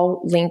are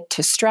all linked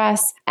to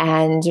stress.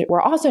 And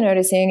we're also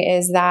noticing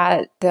is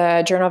that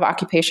the Journal of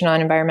Occupational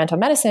and Environmental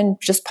Medicine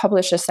just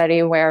published a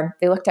study where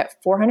they looked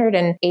at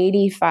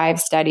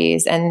 485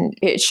 studies, and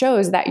it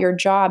shows that your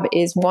job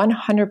is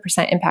 100%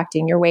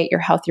 impacting your weight, your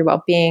health, your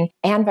well-being,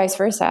 and vice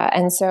versa.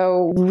 And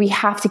so we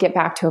have to get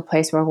back to a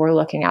place where we're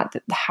looking at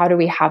how do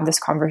we have this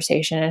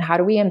conversation, and how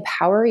do we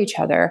empower each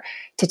other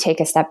to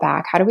take a step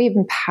back? How do we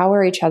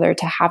empower each other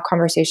to have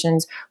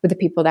conversations with the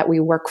people that we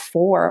work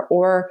for,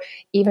 or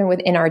even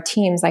within our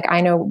teams? Like,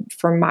 I know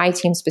for my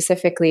team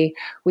specifically,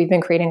 we've been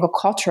creating a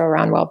culture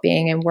around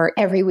well-being, and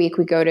every week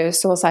we go to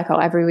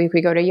SoulCycle, every week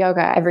we go to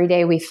yoga, every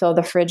day we fill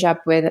the fridge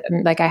up with,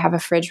 I have a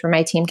fridge where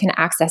my team can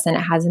access, and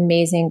it has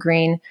amazing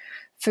green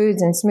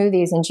foods and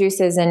smoothies and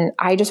juices. And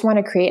I just want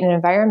to create an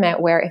environment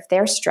where if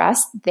they're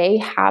stressed, they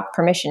have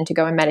permission to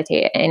go and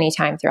meditate at any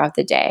time throughout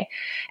the day.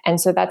 And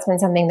so that's been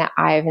something that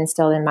I've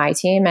instilled in my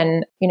team.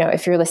 And,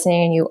 if you're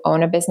listening and you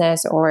own a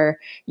business or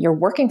you're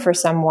working for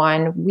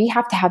someone, we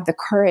have to have the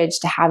courage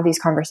to have these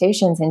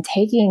conversations and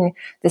taking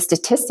the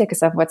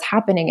statistics of what's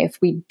happening if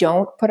we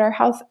don't put our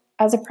health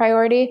as a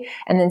priority,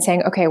 and then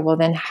saying, okay, well,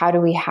 then how do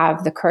we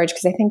have the courage?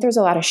 Because I think there's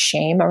a lot of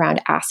shame around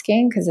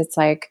asking, because it's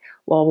like,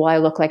 well, will I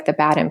look like the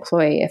bad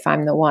employee if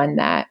I'm the one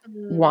that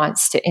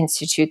wants to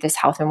institute this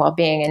health and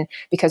well-being? And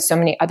because so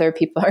many other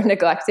people are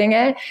neglecting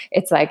it,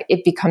 it's like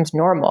it becomes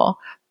normal.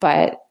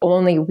 But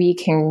only we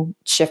can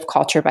shift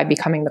culture by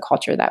becoming the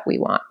culture that we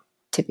want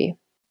to be.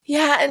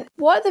 Yeah. And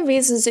what are the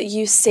reasons that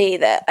you see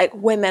that like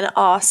women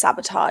are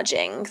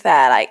sabotaging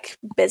their like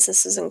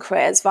businesses and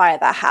careers via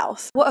their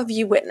health? What have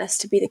you witnessed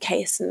to be the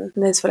case in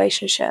those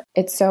relationships?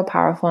 It's so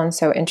powerful and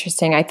so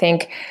interesting. I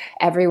think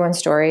everyone's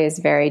story is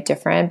very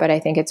different, but I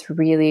think it's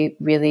really,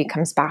 really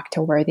comes back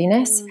to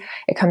worthiness.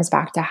 It comes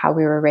back to how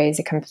we were raised.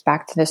 It comes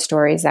back to the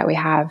stories that we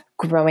have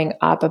growing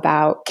up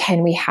about,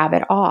 can we have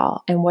it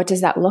all? And what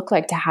does that look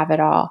like to have it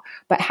all?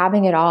 But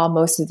having it all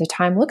most of the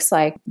time looks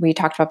like, we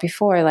talked about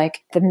before,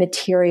 like the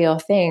material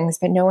things,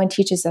 but no one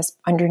teaches us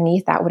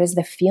underneath that. What is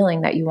the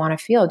feeling that you want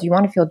to feel? Do you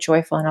want to feel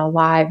joyful and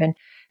alive and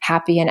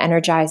happy and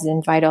energized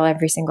and vital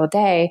every single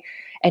day?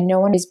 And no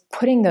one is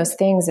putting those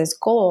things as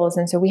goals.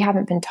 And so we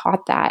haven't been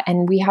taught that.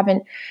 And we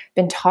haven't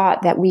been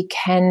taught that we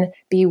can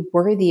be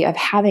worthy of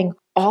having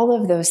all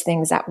of those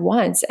things at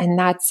once. And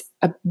that's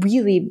a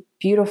really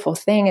beautiful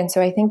thing. And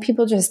so I think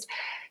people just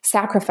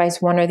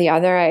sacrifice one or the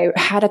other. I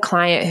had a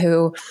client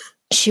who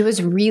she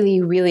was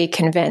really, really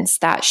convinced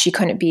that she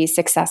couldn't be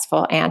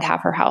successful and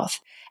have her health.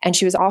 And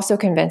she was also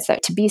convinced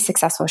that to be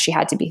successful, she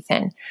had to be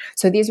thin.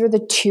 So these were the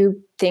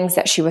two things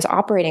that she was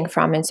operating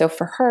from. And so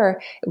for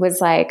her, it was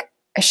like,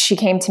 she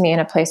came to me in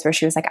a place where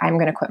she was like, I'm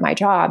going to quit my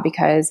job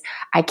because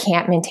I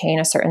can't maintain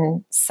a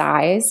certain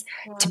size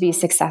to be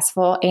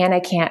successful and I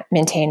can't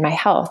maintain my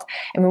health.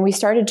 And when we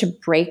started to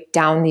break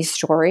down these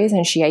stories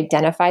and she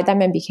identified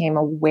them and became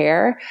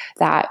aware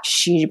that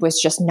she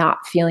was just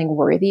not feeling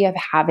worthy of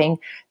having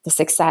the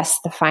success,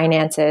 the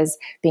finances,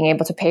 being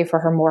able to pay for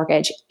her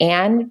mortgage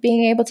and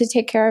being able to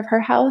take care of her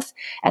health,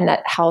 and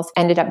that health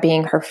ended up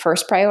being her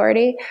first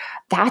priority,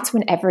 that's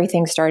when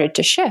everything started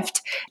to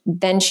shift.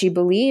 Then she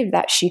believed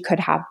that she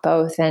could have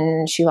both,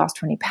 and she lost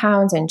 20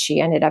 pounds and she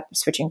ended up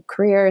switching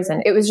careers.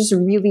 And it was just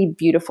really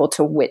beautiful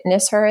to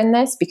witness her in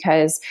this,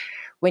 because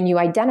when you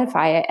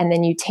identify it and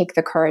then you take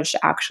the courage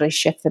to actually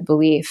shift the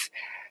belief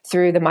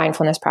through the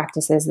mindfulness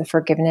practices, the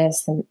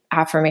forgiveness and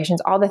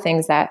affirmations, all the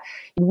things that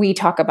we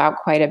talk about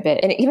quite a bit.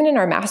 And even in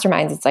our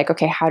masterminds, it's like,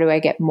 okay, how do I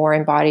get more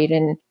embodied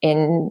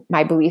in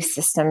my belief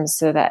systems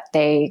so that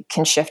they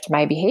can shift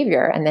my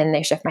behavior, and then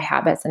they shift my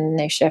habits, and then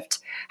they shift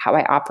how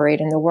I operate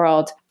in the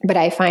world. But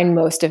I find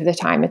most of the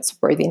time it's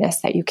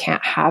worthiness, that you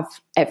can't have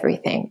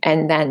everything.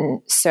 And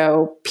then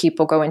so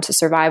people go into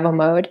survival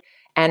mode.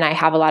 And I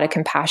have a lot of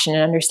compassion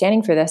and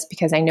understanding for this,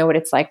 because I know what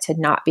it's like to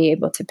not be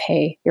able to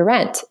pay your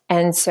rent.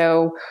 And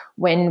so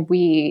when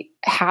we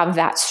have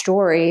that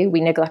story, we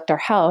neglect our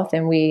health,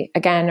 and we,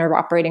 again, are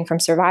operating from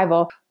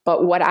survival.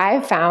 But what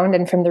I've found,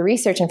 and from the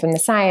research and from the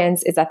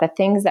science, is that the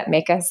things that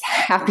make us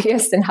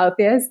happiest and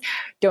healthiest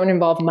don't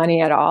involve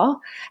money at all.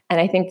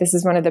 And I think this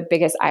is one of the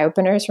biggest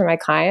eye-openers for my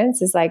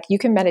clients, is like, you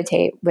can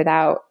meditate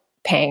without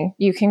paying.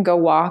 You can go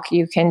walk,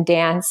 you can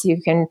dance,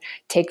 you can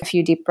take a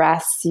few deep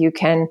breaths, you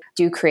can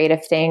do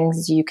creative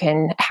things, you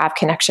can have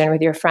connection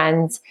with your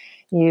friends,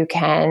 you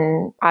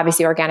can,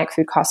 obviously organic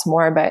food costs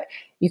more, but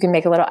you can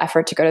make a little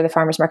effort to go to the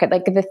farmer's market.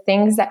 Like the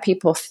things that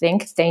people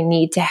think they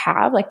need to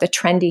have, like the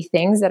trendy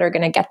things that are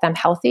going to get them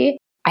healthy,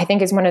 I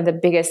think is one of the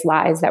biggest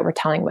lies that we're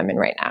telling women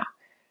right now.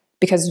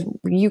 Because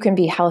you can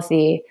be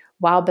healthy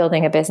while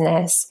building a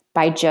business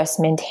by just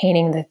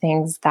maintaining the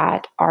things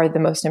that are the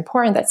most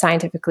important, that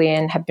scientifically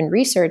and have been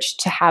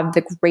researched to have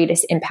the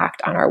greatest impact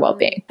on our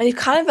well-being. And you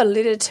kind of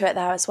alluded to it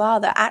there as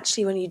well, that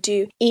actually when you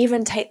do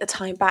even take the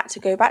time back to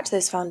go back to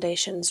those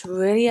foundations,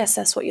 really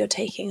assess what you're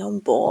taking on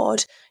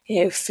board,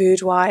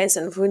 food-wise,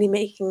 and really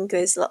making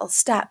those little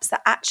steps,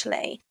 that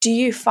actually, do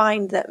you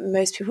find that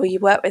most people you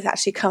work with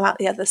actually come out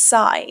the other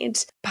side,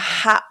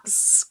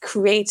 perhaps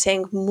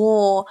creating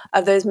more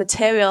of those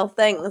material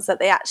things that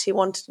they actually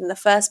wanted in the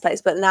first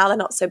place, but now they're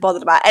not so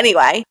bothered about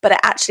anyway, but it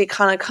actually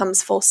kind of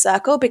comes full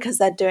circle because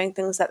they're doing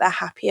things that they're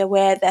happier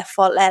with, they're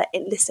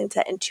listening to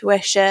their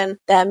intuition,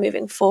 they're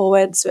moving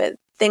forwards with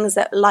things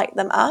that light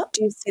them up.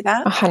 Do you see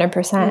that?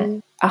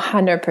 100%.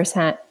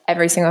 100%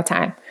 every single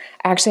time.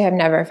 I actually have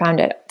never found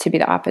it to be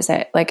the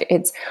opposite. Like,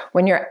 it's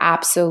when you're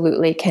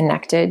absolutely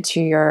connected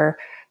to your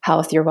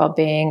health, your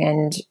well-being,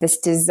 and this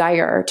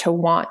desire to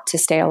want to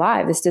stay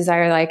alive, this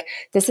desire, like,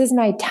 this is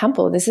my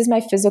temple, this is my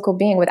physical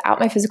being. Without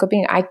my physical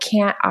being, I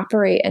can't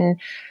operate and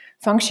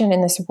function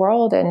in this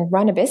world and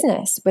run a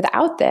business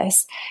without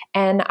this.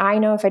 And I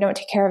know if I don't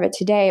take care of it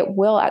today, it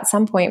will at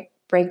some point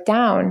break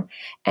down.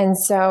 And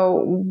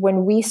so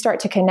when we start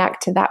to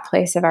connect to that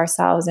place of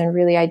ourselves and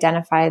really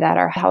identify that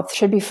our health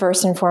should be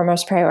first and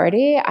foremost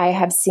priority, I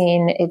have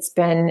seen it's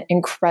been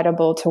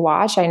incredible to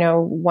watch. I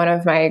know one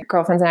of my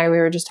girlfriends and I, we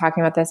were just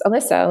talking about this,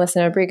 Alyssa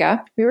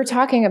Abriga, we were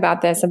talking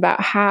about this,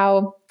 about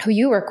who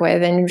you work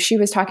with. And she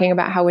was talking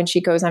about how when she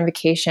goes on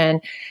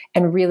vacation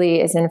and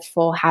really is in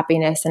full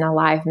happiness and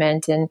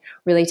alignment and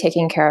really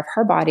taking care of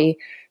her body,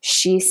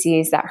 she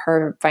sees that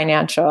her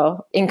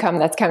financial income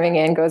that's coming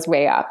in goes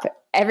way up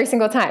every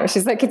single time.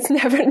 She's like, it's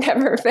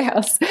never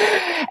fails.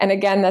 And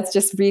again, that's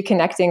just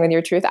reconnecting with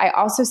your truth. I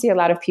also see a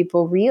lot of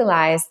people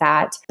realize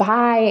that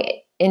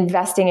by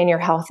investing in your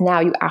health now,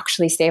 you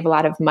actually save a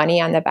lot of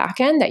money on the back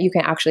end that you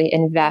can actually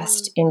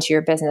invest into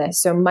your business.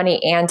 So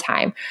money and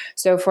time.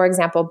 So for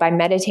example, by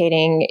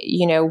meditating,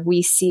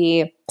 we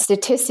see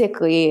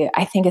statistically,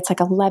 I think it's like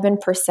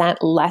 11%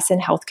 less in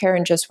healthcare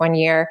in just 1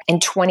 year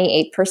and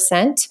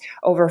 28%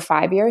 over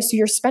 5 years. So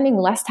you're spending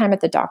less time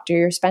at the doctor.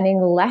 You're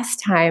spending less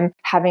time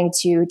having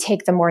to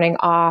take the morning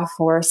off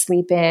or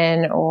sleep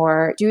in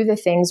or do the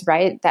things,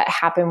 right, that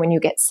happen when you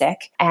get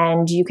sick.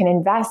 And you can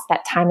invest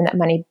that time and that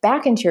money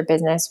back into your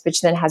business,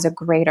 which then has a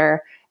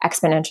greater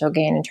exponential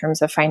gain in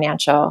terms of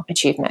financial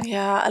achievement.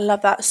 Yeah, I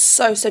love that.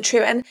 So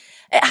true. And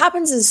it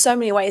happens in so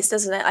many ways,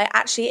 doesn't it? Like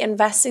actually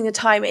investing the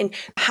time in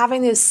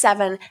having those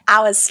 7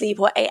 hours sleep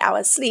or 8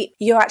 hours sleep,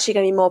 you're actually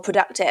going to be more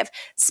productive.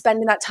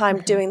 Spending that time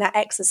doing that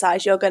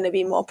exercise, you're going to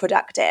be more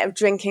productive.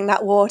 Drinking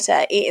that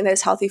water, eating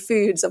those healthy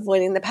foods,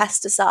 avoiding the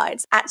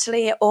pesticides.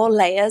 Actually, it all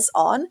layers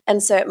on.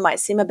 And so it might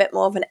seem a bit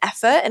more of an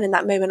effort. And in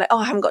that moment, like, oh,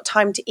 I haven't got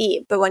time to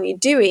eat. But when you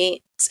do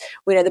eat,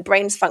 we know the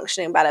brain's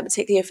functioning better,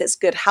 particularly if it's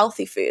good,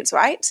 healthy foods,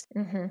 right?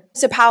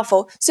 So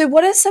powerful. So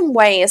what are some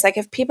ways, like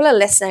if people are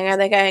listening and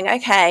they're going,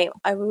 okay,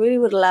 I really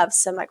would love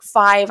some like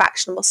 5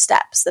 actionable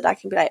steps that I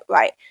can be like,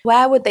 right,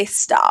 where would they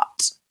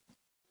start?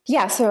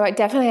 Yeah, so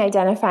definitely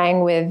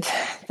identifying with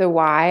the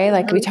why,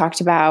 like we talked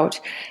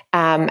about.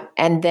 And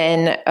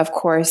then, of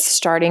course,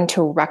 starting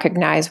to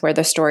recognize where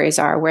the stories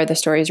are, where the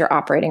stories you're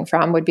operating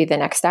from would be the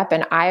next step.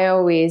 And I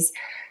always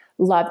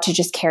love to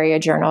just carry a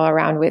journal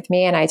around with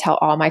me. And I tell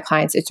all my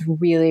clients it's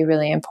really,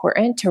 really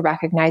important to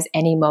recognize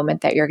any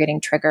moment that you're getting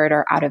triggered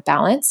or out of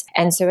balance.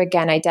 And so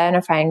again,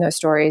 identifying those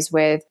stories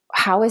with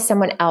how is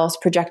someone else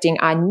projecting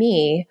on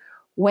me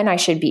when I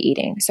should be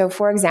eating. So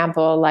for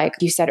example, like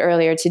you said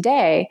earlier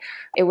today,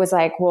 it was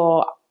like,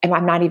 well,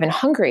 I'm not even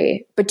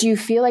hungry, but do you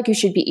feel like you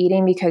should be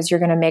eating because you're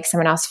going to make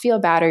someone else feel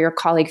bad or your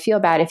colleague feel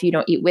bad if you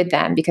don't eat with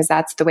them because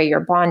that's the way you're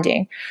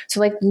bonding? So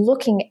like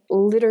looking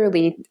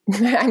literally,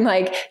 I'm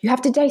like, you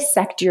have to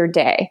dissect your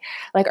day.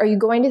 Like, are you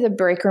going to the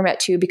break room at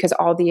 2 because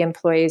all the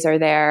employees are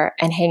there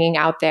and hanging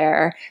out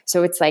there?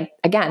 So it's like,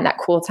 again, that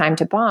cool time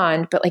to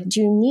bond, but like,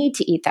 do you need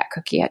to eat that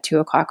cookie at 2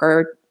 o'clock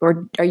or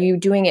are you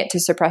doing it to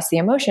suppress the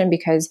emotion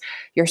because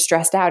you're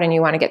stressed out and you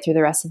want to get through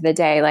the rest of the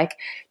day? Like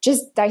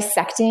just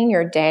dissecting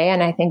your day.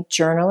 And I think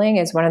journaling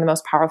is one of the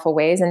most powerful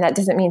ways. And that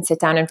doesn't mean sit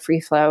down and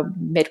free flow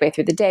midway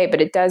through the day, but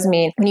it does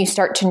mean when you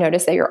start to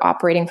notice that you're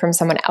operating from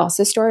someone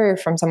else's story or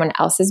from someone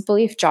else's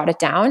belief, jot it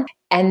down.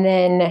 And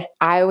then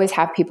I always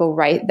have people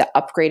write the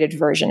upgraded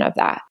version of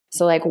that.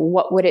 So like,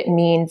 what would it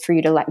mean for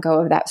you to let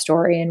go of that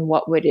story? And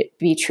what would it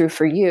be true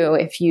for you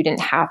if you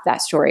didn't have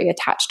that story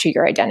attached to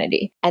your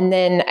identity? And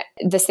then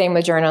the same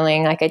with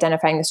journaling, like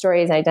identifying the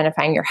stories and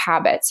identifying your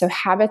habits. So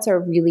habits are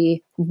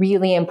really,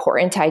 really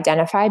important to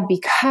identify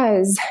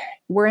because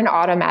we're in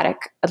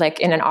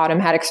an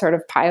automatic sort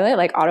of pilot,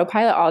 like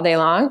autopilot all day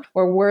long,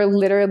 where we're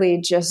literally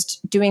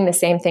just doing the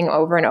same thing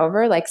over and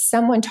over. Like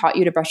someone taught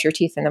you to brush your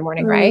teeth in the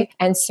morning, right?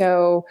 And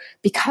so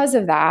because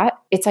of that,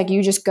 it's like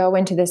you just go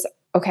into this,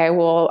 okay,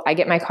 well, I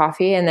get my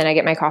coffee and then I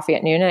get my coffee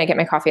at noon and I get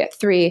my coffee at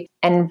 3.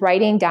 And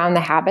writing down the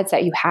habits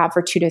that you have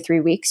for 2 to 3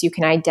 weeks, you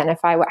can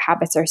identify what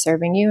habits are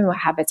serving you and what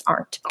habits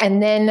aren't.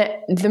 And then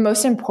the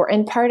most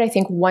important part, I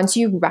think, once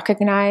you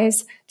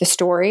recognize the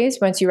stories,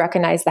 once you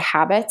recognize the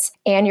habits,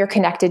 and you're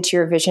connected to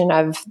your vision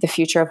of the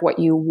future of what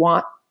you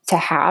want to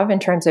have in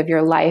terms of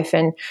your life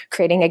and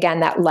creating,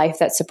 again, that life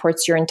that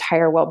supports your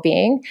entire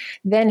well-being,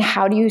 then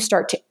how do you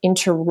start to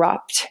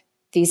interrupt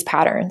these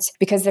patterns?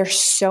 Because they're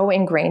so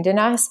ingrained in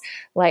us.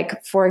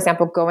 Like, for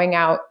example, going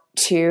out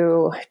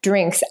to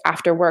drinks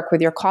after work with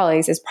your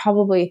colleagues is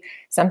probably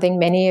something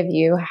many of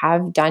you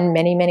have done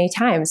many, many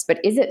times. But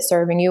is it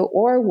serving you?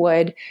 Or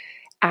would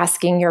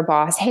asking your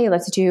boss, hey,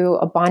 let's do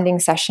a bonding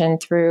session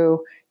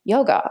through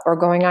yoga or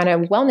going on a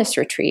wellness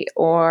retreat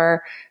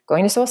or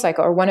going to SoulCycle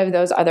or one of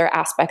those other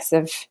aspects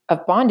of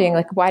bonding,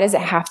 like why does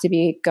it have to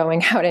be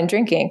going out and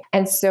drinking?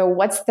 And so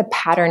what's the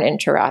pattern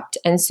interrupt?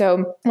 And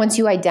so once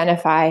you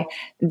identify,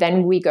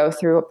 then we go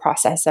through a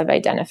process of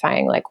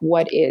identifying like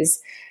what is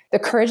the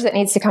courage that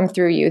needs to come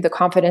through you, the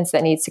confidence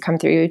that needs to come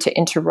through you to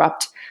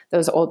interrupt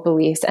those old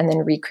beliefs and then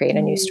recreate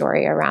a new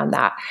story around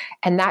that.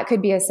 And that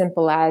could be as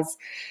simple as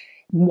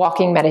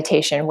walking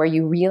meditation, where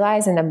you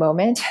realize in the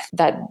moment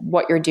that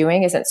what you're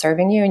doing isn't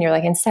serving you. And you're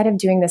like, instead of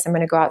doing this, I'm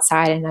going to go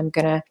outside and I'm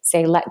going to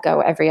say, let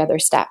go every other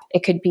step.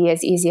 It could be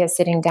as easy as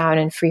sitting down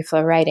and free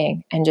flow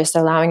writing and just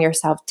allowing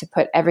yourself to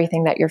put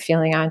everything that you're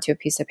feeling onto a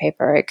piece of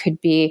paper. It could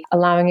be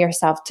allowing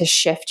yourself to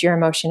shift your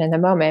emotion in the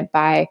moment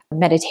by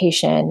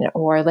meditation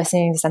or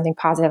listening to something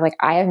positive. Like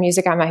I have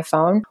music on my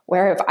phone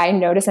where if I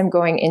notice I'm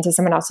going into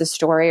someone else's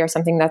story or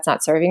something that's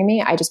not serving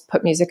me, I just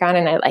put music on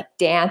and I like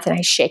dance and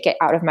I shake it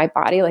out of my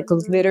body, like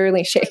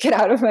literally shake it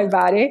out of my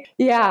body.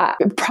 Yeah,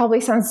 it probably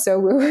sounds so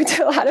woo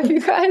to a lot of you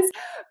guys,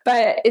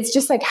 but it's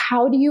just like,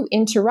 how do you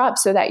interrupt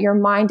so that your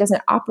mind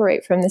doesn't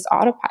operate from this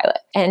autopilot?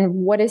 And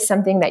what is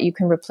something that you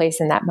can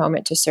replace in that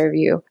moment to serve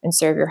you and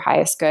serve your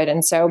highest good?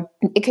 And so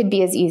it could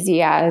be as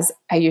easy as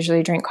I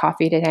usually drink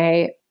coffee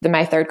today.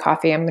 My third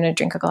coffee, I'm going to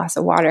drink a glass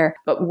of water.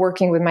 But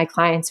working with my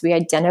clients, we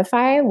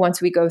identify,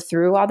 once we go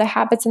through all the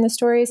habits and the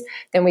stories,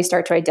 then we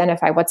start to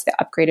identify what's the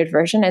upgraded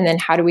version. And then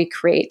how do we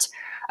create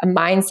a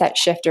mindset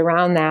shift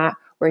around that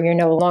where you're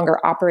no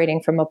longer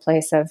operating from a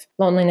place of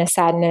loneliness,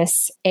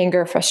 sadness,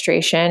 anger,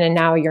 frustration. And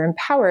now you're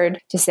empowered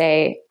to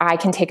say, I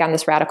can take on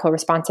this radical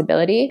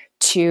responsibility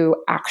to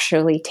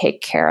actually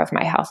take care of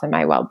my health and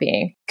my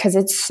well-being. Because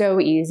it's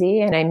so easy,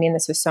 and I mean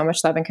this with so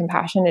much love and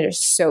compassion, it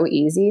is so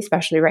easy,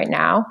 especially right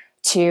now,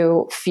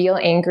 to feel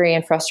angry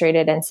and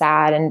frustrated and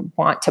sad and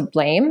want to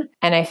blame.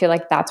 And I feel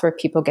like that's where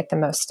people get the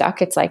most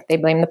stuck. It's like they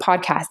blame the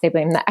podcast, they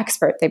blame the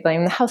expert, they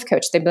blame the health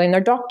coach, they blame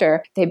their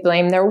doctor, they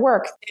blame their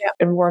work.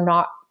 And we're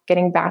not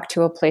getting back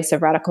to a place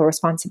of radical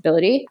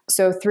responsibility.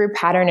 So through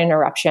pattern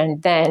interruption,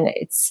 then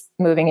it's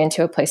moving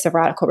into a place of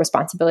radical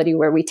responsibility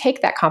where we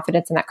take that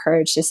confidence and that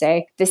courage to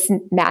say, this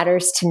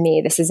matters to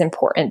me. This is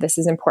important. This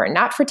is important,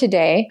 not for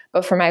today,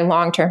 but for my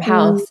long-term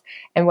health.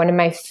 And one of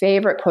my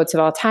favorite quotes of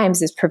all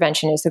times is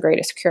prevention is the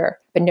greatest cure.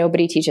 But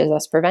nobody teaches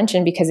us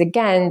prevention because,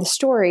 again, the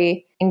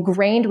story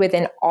ingrained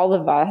within all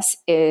of us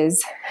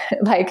is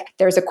like,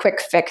 there's a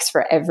quick fix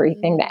for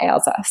everything that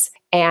ails us.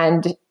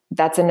 And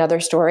that's another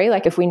story.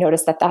 Like if we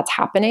notice that that's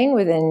happening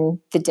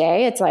within the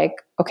day, it's like,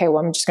 okay,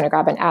 well, I'm just going to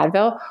grab an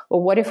Advil. Well,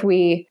 what if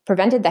we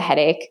prevented the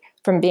headache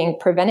from being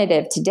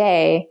preventative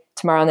today,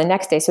 tomorrow, and the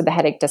next day, so the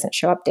headache doesn't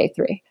show up day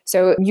 3?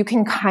 So you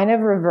can kind of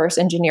reverse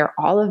engineer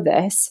all of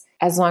this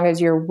as long as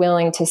you're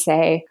willing to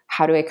say,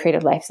 how do I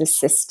create a life of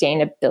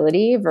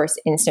sustainability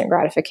versus instant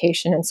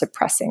gratification and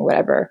suppressing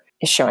whatever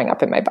is showing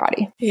up in my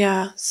body?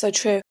 Yeah, so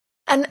true.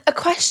 And a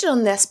question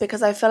on this,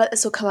 because I feel like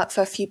this will come up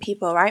for a few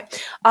people,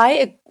 right?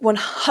 I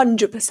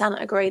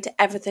 100% agree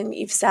to everything that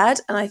you've said.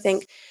 And I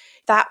think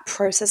that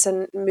process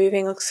and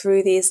moving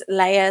through these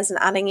layers and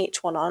adding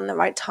each one on the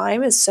right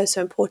time is so, so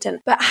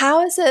important. But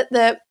how is it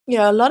that,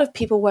 a lot of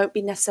people won't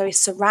be necessarily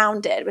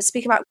surrounded? We're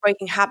speaking about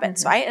breaking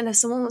habits, right? And if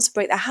someone wants to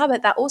break their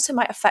habit, that also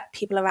might affect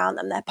people around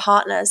them, their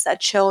partners, their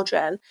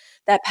children,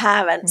 their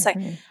parents. Like,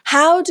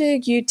 how do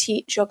you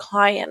teach your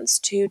clients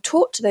to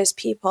talk to those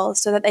people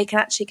so that they can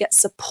actually get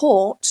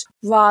support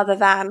rather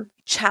than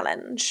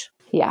challenge?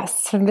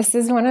 Yes. So this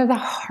is one of the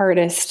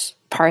hardest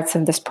parts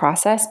of this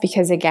process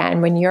because, again,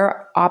 when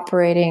you're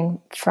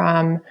operating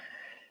from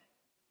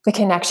the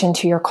connection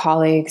to your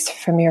colleagues,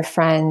 from your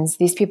friends,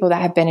 these people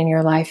that have been in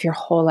your life your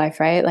whole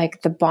life, right?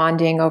 Like the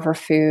bonding over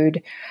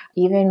food,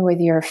 even with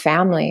your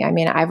family. I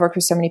mean, I've worked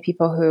with so many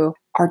people who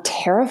are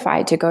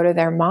terrified to go to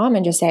their mom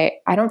and just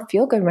say, I don't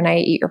feel good when I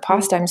eat your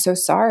pasta. I'm so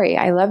sorry.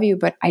 I love you,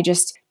 but I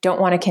just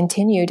don't want to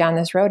continue down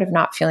this road of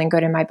not feeling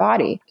good in my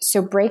body.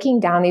 So breaking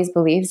down these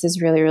beliefs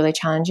is really, really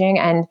challenging.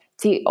 And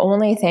the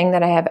only thing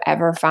that I have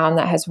ever found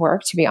that has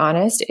worked, to be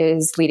honest,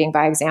 is leading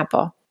by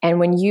example. And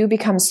when you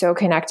become so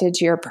connected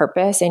to your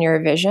purpose and your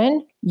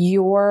vision,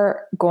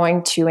 you're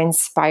going to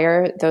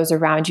inspire those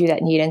around you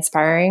that need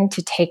inspiring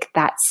to take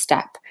that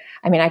step.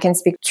 I mean, I can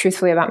speak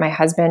truthfully about my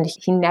husband.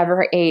 He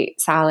never ate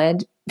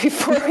salad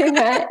before we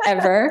met,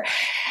 ever,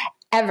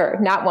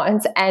 not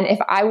once. And if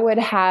I would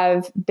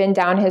have been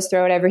down his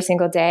throat every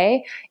single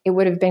day, it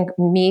would have been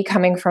me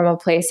coming from a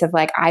place of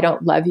like, I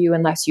don't love you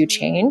unless you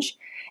change.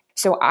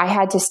 So I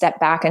had to step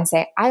back and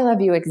say, I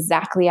love you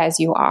exactly as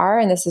you are.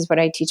 And this is what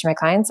I teach my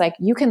clients. Like,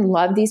 you can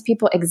love these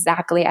people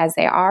exactly as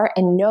they are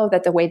and know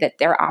that the way that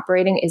they're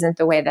operating isn't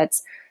the way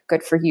that's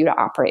good for you to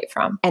operate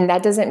from. And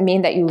that doesn't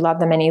mean that you love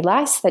them any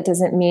less. That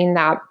doesn't mean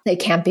that they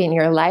can't be in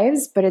your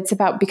lives, but it's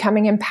about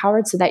becoming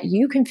empowered so that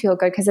you can feel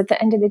good. Because at the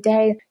end of the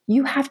day,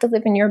 you have to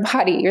live in your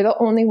body. You're the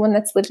only one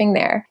that's living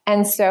there.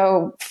 And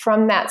so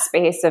from that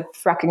space of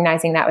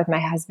recognizing that with my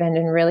husband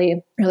and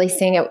really, really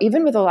seeing it,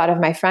 even with a lot of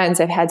my friends,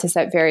 I've had to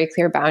set very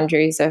clear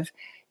boundaries of,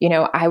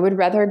 I would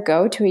rather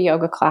go to a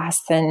yoga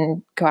class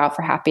than go out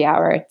for happy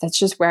hour. That's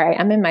just where I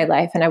am in my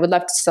life. And I would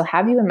love to still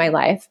have you in my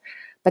life,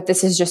 but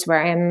this is just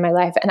where I am in my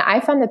life. And I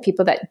found that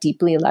people that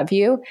deeply love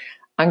you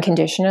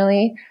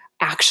unconditionally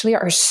actually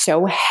are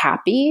so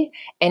happy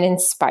and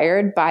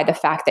inspired by the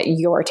fact that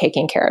you're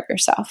taking care of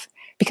yourself,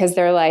 because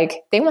they're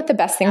like, they want the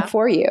best thing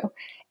for you.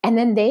 And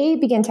then they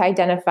begin to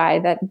identify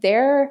that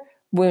their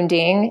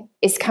wounding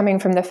is coming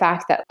from the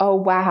fact that, oh,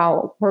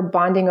 wow, we're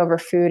bonding over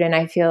food. And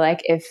I feel like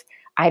if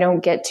I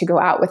don't get to go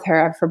out with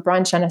her for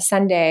brunch on a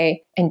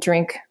Sunday and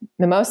drink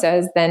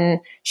mimosas, then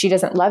she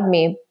doesn't love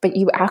me. But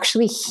you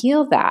actually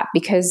heal that,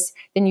 because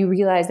then you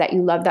realize that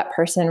you love that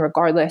person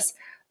regardless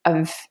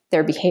of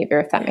their behavior,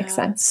 if that makes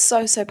sense.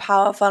 So, so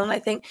powerful. And I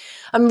think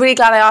I'm really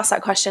glad I asked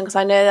that question, because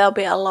I know there'll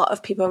be a lot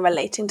of people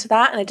relating to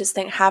that. And I just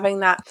think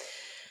having that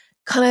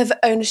kind of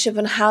ownership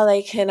on how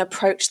they can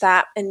approach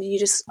that, and you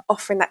just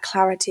offering that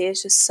clarity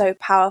is just so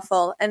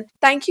powerful. And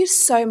thank you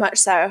so much,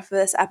 Sarah, for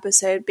this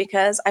episode,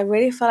 because I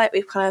really feel like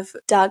we've kind of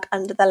dug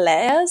under the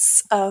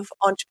layers of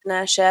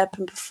entrepreneurship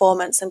and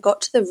performance and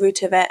got to the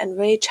root of it, and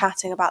really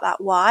chatting about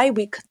that why.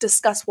 We could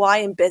discuss why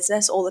in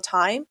business all the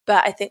time,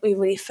 but I think we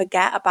really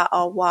forget about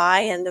our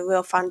why and the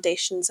real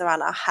foundations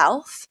around our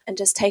health. And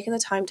just taking the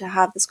time to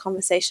have this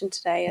conversation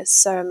today is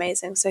so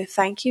amazing. So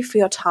thank you for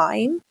your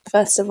time,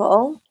 first of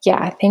all.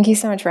 Yeah, thank you you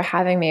so much for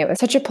having me. It was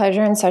such a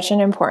pleasure and such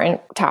an important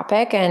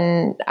topic.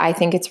 And I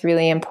think it's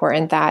really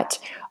important that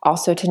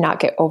also to not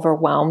get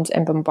overwhelmed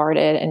and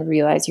bombarded and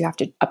realize you have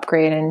to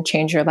upgrade and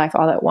change your life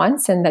all at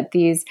once. And that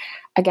these,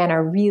 again,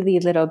 are really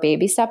little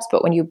baby steps.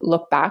 But when you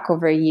look back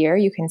over a year,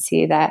 you can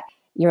see that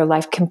your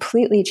life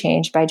completely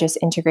changed by just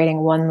integrating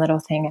one little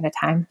thing at a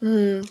time.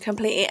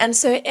 Completely. And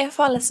so if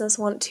our listeners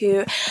want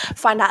to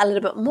find out a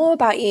little bit more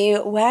about you,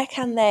 where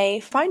can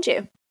they find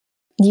you?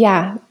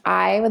 Yeah,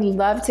 I would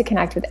love to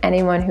connect with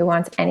anyone who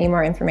wants any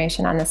more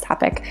information on this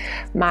topic.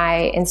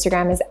 My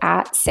Instagram is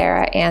at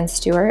Sarah Ann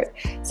Stewart.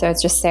 So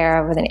it's just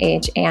Sarah with an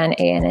H, Ann,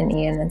 A-N, and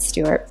E, and then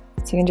Stewart.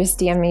 So you can just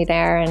DM me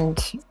there, and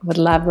would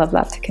love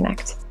to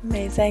connect.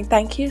 Amazing.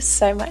 Thank you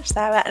so much,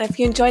 Sarah. And if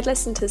you enjoyed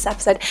listening to this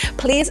episode,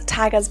 please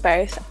tag us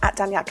both at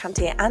Danielle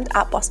Canty and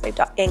at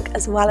bossbabe.inc,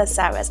 as well as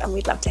Sarah's, and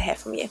we'd love to hear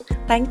from you.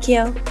 Thank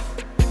you.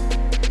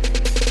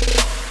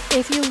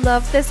 If you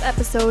loved this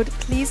episode,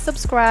 please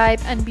subscribe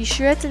and be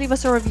sure to leave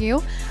us a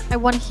review. I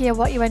want to hear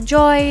what you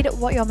enjoyed,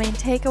 what your main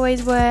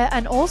takeaways were,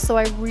 and also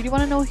I really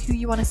want to know who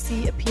you want to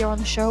see appear on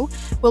the show.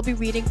 We'll be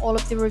reading all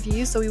of the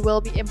reviews, so we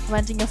will be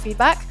implementing your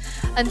feedback.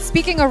 And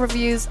speaking of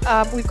reviews,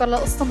 we've got a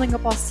little something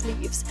up our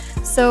sleeves.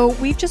 So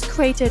we've just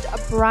created a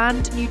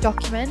brand new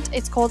document.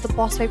 It's called the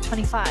Boss Babe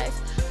 25.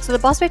 So the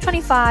Boss Babe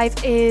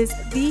 25 is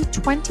the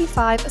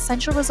 25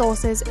 essential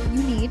resources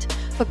you need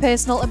for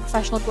personal and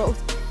professional growth.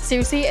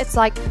 Seriously, it's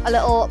like a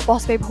little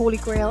Boss Babe holy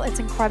grail. It's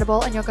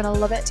incredible and you're going to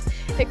love it.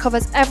 It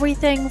covers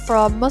everything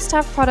from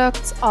must-have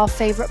products, our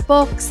favorite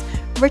books,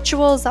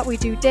 rituals that we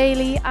do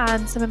daily,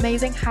 and some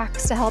amazing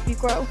hacks to help you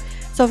grow.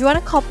 So if you want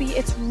a copy,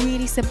 it's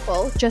really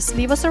simple. Just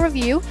leave us a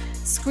review,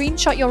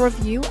 screenshot your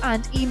review,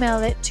 and email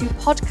it to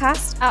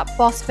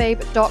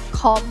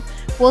podcast@bossbabe.com.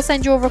 We'll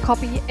send you over a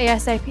copy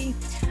ASAP.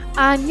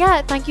 And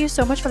yeah, thank you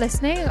so much for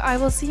listening. I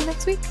will see you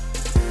next week.